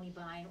I'm only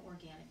buying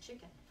organic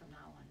chicken from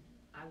now on.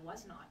 I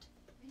was not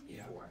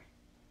before.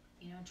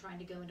 You know, trying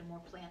to go into more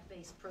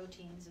plant-based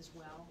proteins as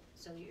well,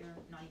 so you're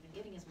not even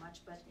getting as much,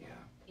 but,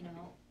 you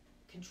know,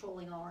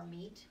 controlling all our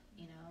meat,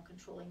 you know,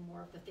 controlling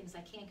more of the things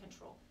I can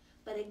control.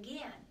 But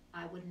again,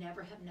 I would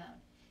never have known.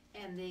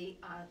 And the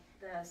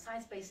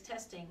science-based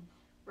testing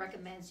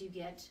recommends you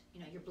get, you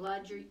know, your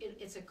blood,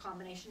 it's a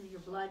combination of your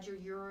blood, your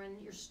urine,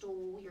 your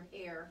stool, your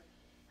hair,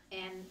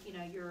 and, you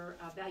know, your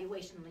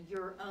evaluation,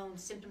 your own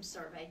symptom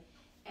survey.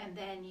 And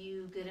then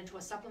you get into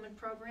a supplement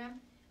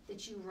program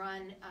that you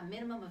run a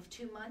minimum of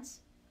 2 months.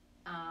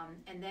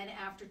 And then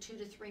after 2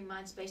 to 3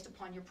 months, based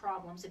upon your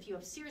problems, if you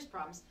have serious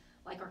problems,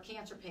 like our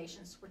cancer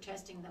patients, we're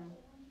testing them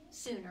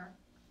sooner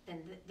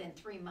than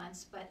 3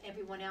 months, but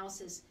everyone else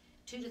is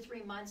 2 to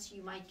 3 months.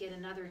 You might get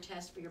another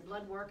test for your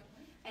blood work,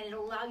 and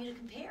it'll allow you to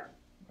compare.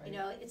 Right. You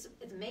know, it's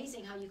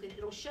amazing how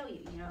it'll show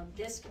you, you know,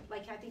 this,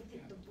 like I think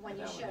the one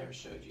you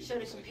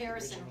showed a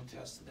comparison,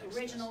 like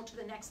original to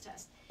the next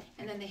test.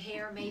 And then the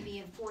hair maybe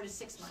in 4 to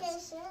 6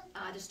 months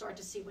to start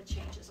to see what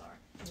changes are.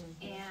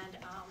 Mm-hmm. And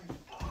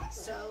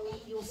So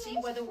you'll see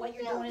whether what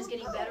you're doing is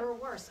getting better or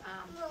worse.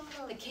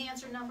 The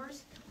cancer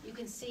numbers, you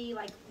can see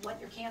like what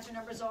your cancer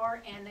numbers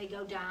are, and they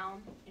go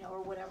down, you know,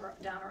 or whatever,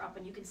 down or up,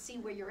 and you can see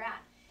where you're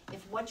at,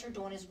 if what you're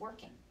doing is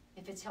working,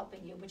 if it's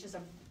helping you, which is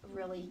a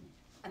really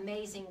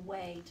amazing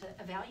way to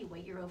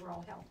evaluate your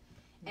overall health.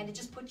 And it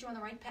just puts you on the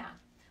right path.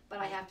 But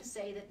I have to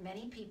say that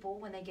many people,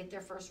 when they get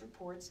their first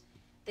reports,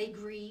 they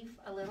grieve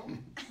a little.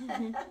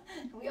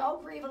 We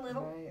all grieve a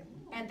little. Right.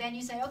 And then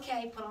you say,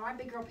 okay, put on my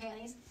big girl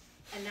panties,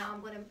 and now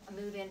I'm going to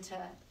move into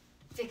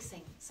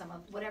fixing some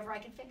of whatever I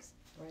can fix.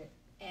 Right.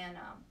 And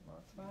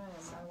Well,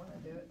 it's fine. I want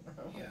to do it.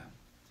 Yeah.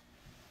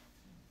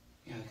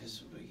 Yeah,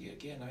 because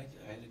again, I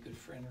had a good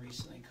friend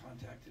recently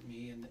contacted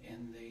me,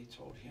 and they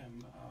told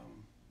him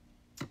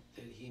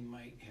that he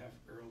might have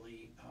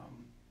early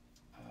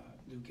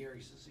Lou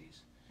Gehrig's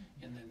disease,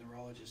 and the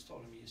neurologist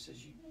told him, he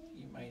says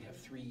you might have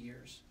 3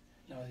 years.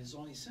 Now his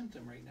only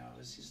symptom right now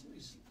is he's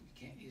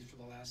for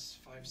the last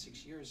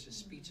 5-6 years his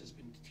speech has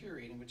been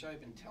deteriorating, which I've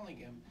been telling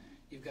him,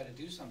 you've got to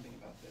do something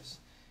about this,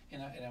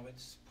 and I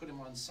would put him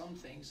on some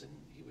things, and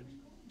he would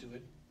do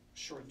it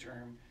short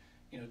term,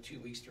 2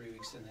 weeks, 3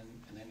 weeks, and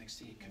then next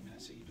day he'd come in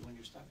and say, you doing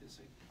your stuff? He'd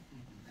say,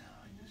 no,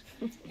 I just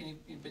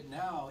but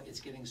now it's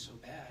getting so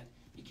bad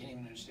you can't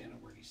even understand a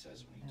word he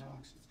says when he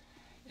talks.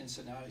 And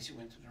so now he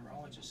went to the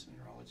neurologist, and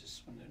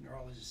when the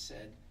neurologist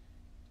said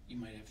you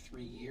might have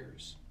 3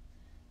 years,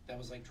 that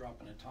was like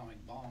dropping an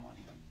atomic bomb on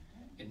him.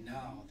 And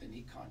now then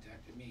he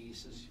contacted me, he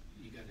says,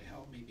 you got to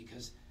help me,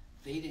 because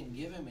they didn't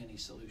give him any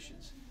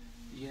solutions.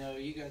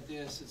 You got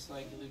this, it's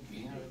like Lou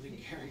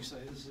Gehrig's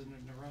like, this is a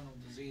neuronal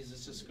disease,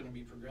 it's just going to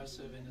be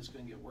progressive, and it's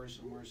going to get worse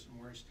and worse and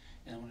worse,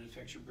 and when it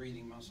affects your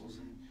breathing muscles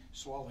and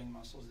swallowing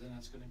muscles, then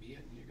that's going to be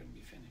it, and you're going to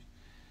be finished.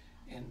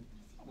 And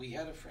we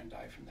had a friend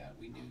die from that,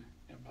 we knew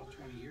about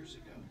 20 years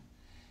ago,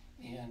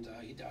 and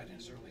he died in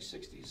his early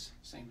 60s,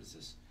 same as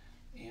this,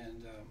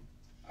 and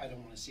I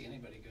don't want to see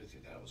anybody go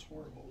through that. It was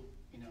horrible,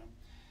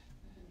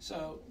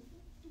 So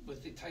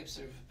with the types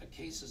of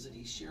cases that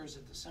he shares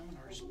at the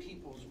seminars,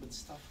 people with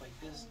stuff like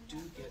this do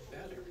get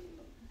better.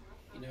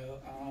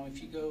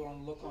 If you go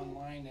and look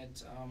online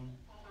at,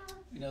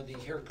 the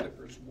hair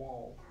clippers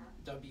wall,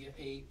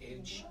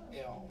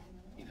 WAHL,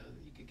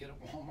 you could get it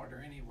at Walmart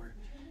or anywhere.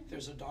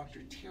 There's a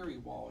Dr. Terry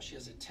Wall. She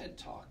has a TED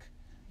Talk,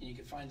 and you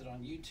can find it on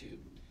YouTube.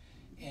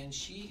 And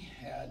she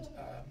had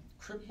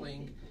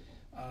crippling,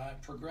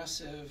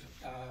 progressive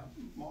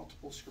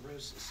multiple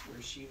sclerosis,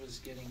 where she was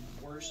getting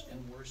worse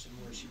and worse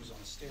and worse. She was on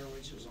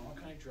steroids, she was on all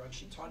kinds of drugs.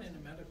 She taught in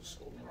a medical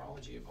school,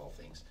 neurology of all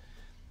things.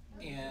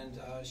 And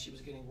she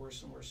was getting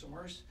worse and worse and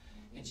worse.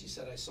 And she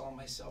said, I saw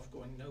myself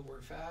going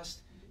nowhere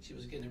fast. She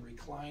was getting a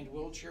reclined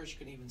wheelchair. She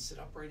couldn't even sit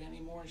upright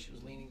anymore. She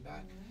was leaning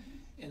back.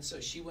 And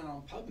so she went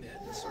on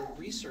PubMed and started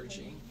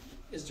researching,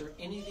 is there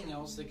anything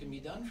else that can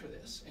be done for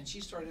this? And she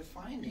started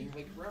finding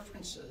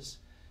references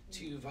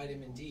to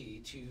vitamin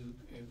D, to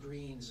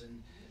greens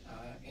and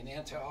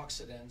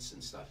antioxidants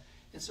and stuff.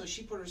 And so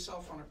she put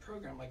herself on a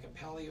program like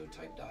a paleo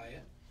type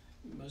diet,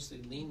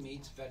 mostly lean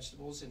meats,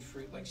 vegetables, and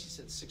fruit. Like she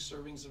said, 6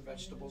 servings of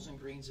vegetables and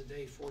greens a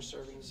day, 4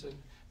 servings and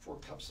 4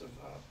 cups of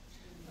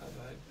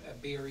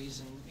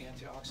berries and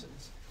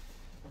antioxidants.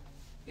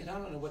 And I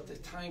don't know what the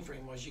time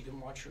frame was. You can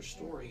watch her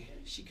story.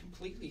 She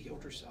completely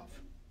healed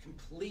herself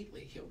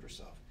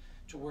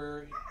to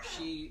where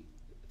she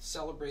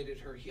celebrated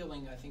her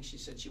healing. I think she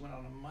said she went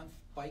on a month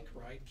bike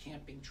ride,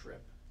 camping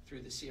trip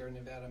through the Sierra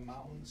Nevada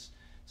mountains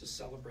to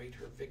celebrate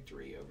her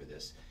victory over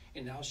this.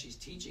 And now she's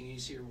teaching, and you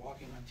see her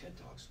walking on TED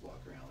Talks,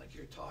 walk around like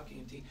you're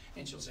talking,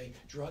 and she'll say,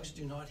 drugs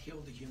do not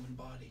heal the human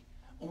body.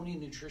 Only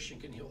nutrition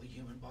can heal the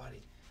human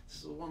body. This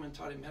is a woman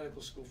taught in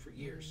medical school for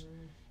years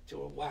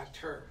till it whacked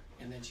her,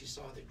 and then she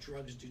saw that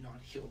drugs do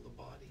not heal the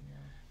body.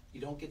 You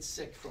don't get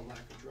sick from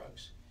lack of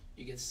drugs.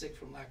 You get sick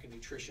from lack of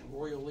nutrition.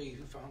 Royal Lee,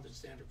 who founded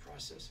Standard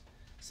Process,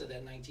 said that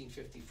in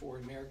 1954,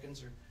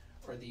 Americans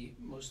are the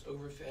most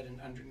overfed and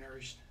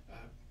undernourished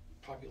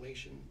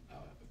population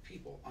of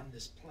people on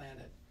this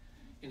planet.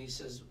 And he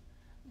says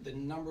the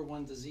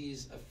 #1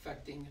 disease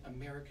affecting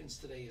Americans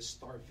today is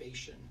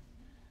starvation.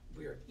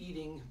 We are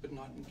eating but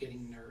not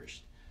getting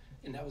nourished.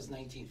 And that was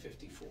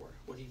 1954.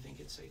 What do you think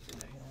it'd say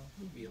today?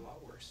 It'd be a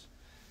lot worse.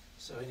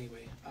 So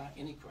anyway,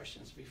 any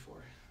questions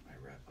before I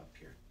wrap up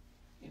here?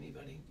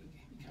 Anybody?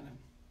 You kind of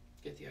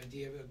get the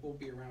idea of it. We'll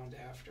be around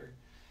after,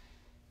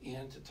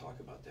 and to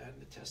talk about that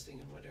and the testing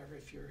and whatever,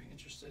 if you're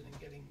interested in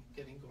getting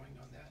going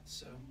on that.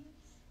 So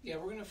yeah,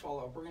 we're going to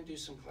follow up. We're going to do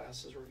some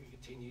classes. We're going to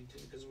continue to,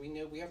 because we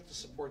know we have to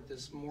support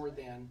this more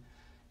than,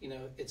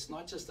 it's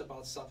not just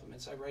about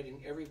supplements. I write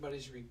in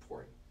everybody's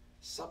report,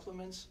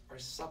 supplements are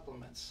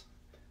supplements.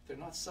 They're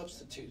not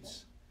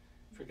substitutes.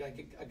 For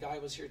a guy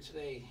was here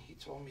today, he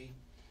told me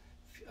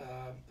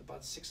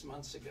about 6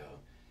 months ago,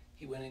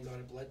 he went and got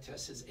a blood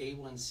test. His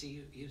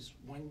A1C, he was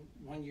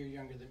one year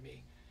younger than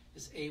me.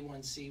 His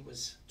A1C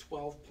was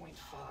 12.5.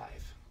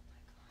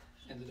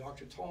 And the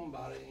doctor told him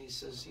about it, and he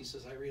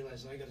says, I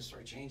realized I got to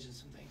start changing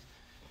some things.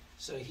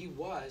 So he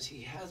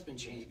has been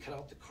changing. He cut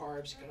out the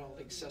carbs, he cut out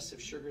the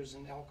excessive sugars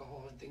and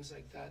alcohol and things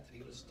like that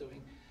he was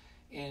doing.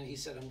 And he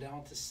said, I'm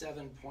down to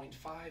 7.5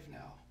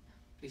 now.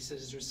 He said,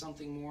 is there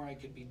something more I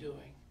could be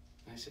doing?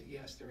 And I said,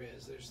 yes, there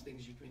is. There's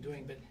things you can be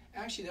doing. But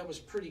actually, that was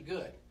pretty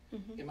good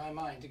in my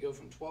mind to go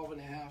from 12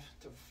 and a half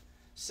to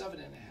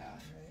 7.5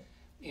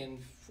 in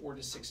 4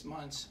 to 6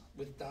 months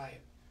with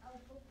diet.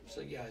 So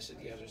yeah, I said,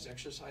 yeah, there's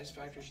exercise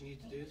factors you need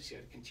to do. So you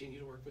have to continue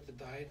to work with the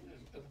diet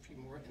a few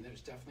more, and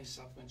there's definitely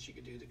supplements you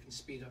could do that can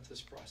speed up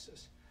this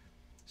process.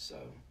 So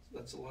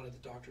that's a lot of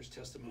the doctor's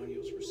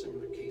testimonials were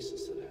similar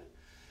cases to that.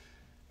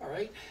 All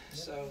right,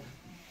 so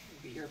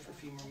we'll be here for a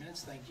few more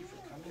minutes. Thank you for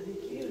coming.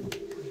 Thank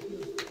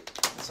you.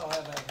 Let's all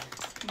have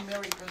a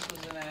Merry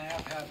Christmas and a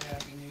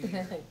Happy New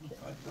Year.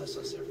 God bless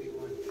us,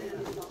 everyone.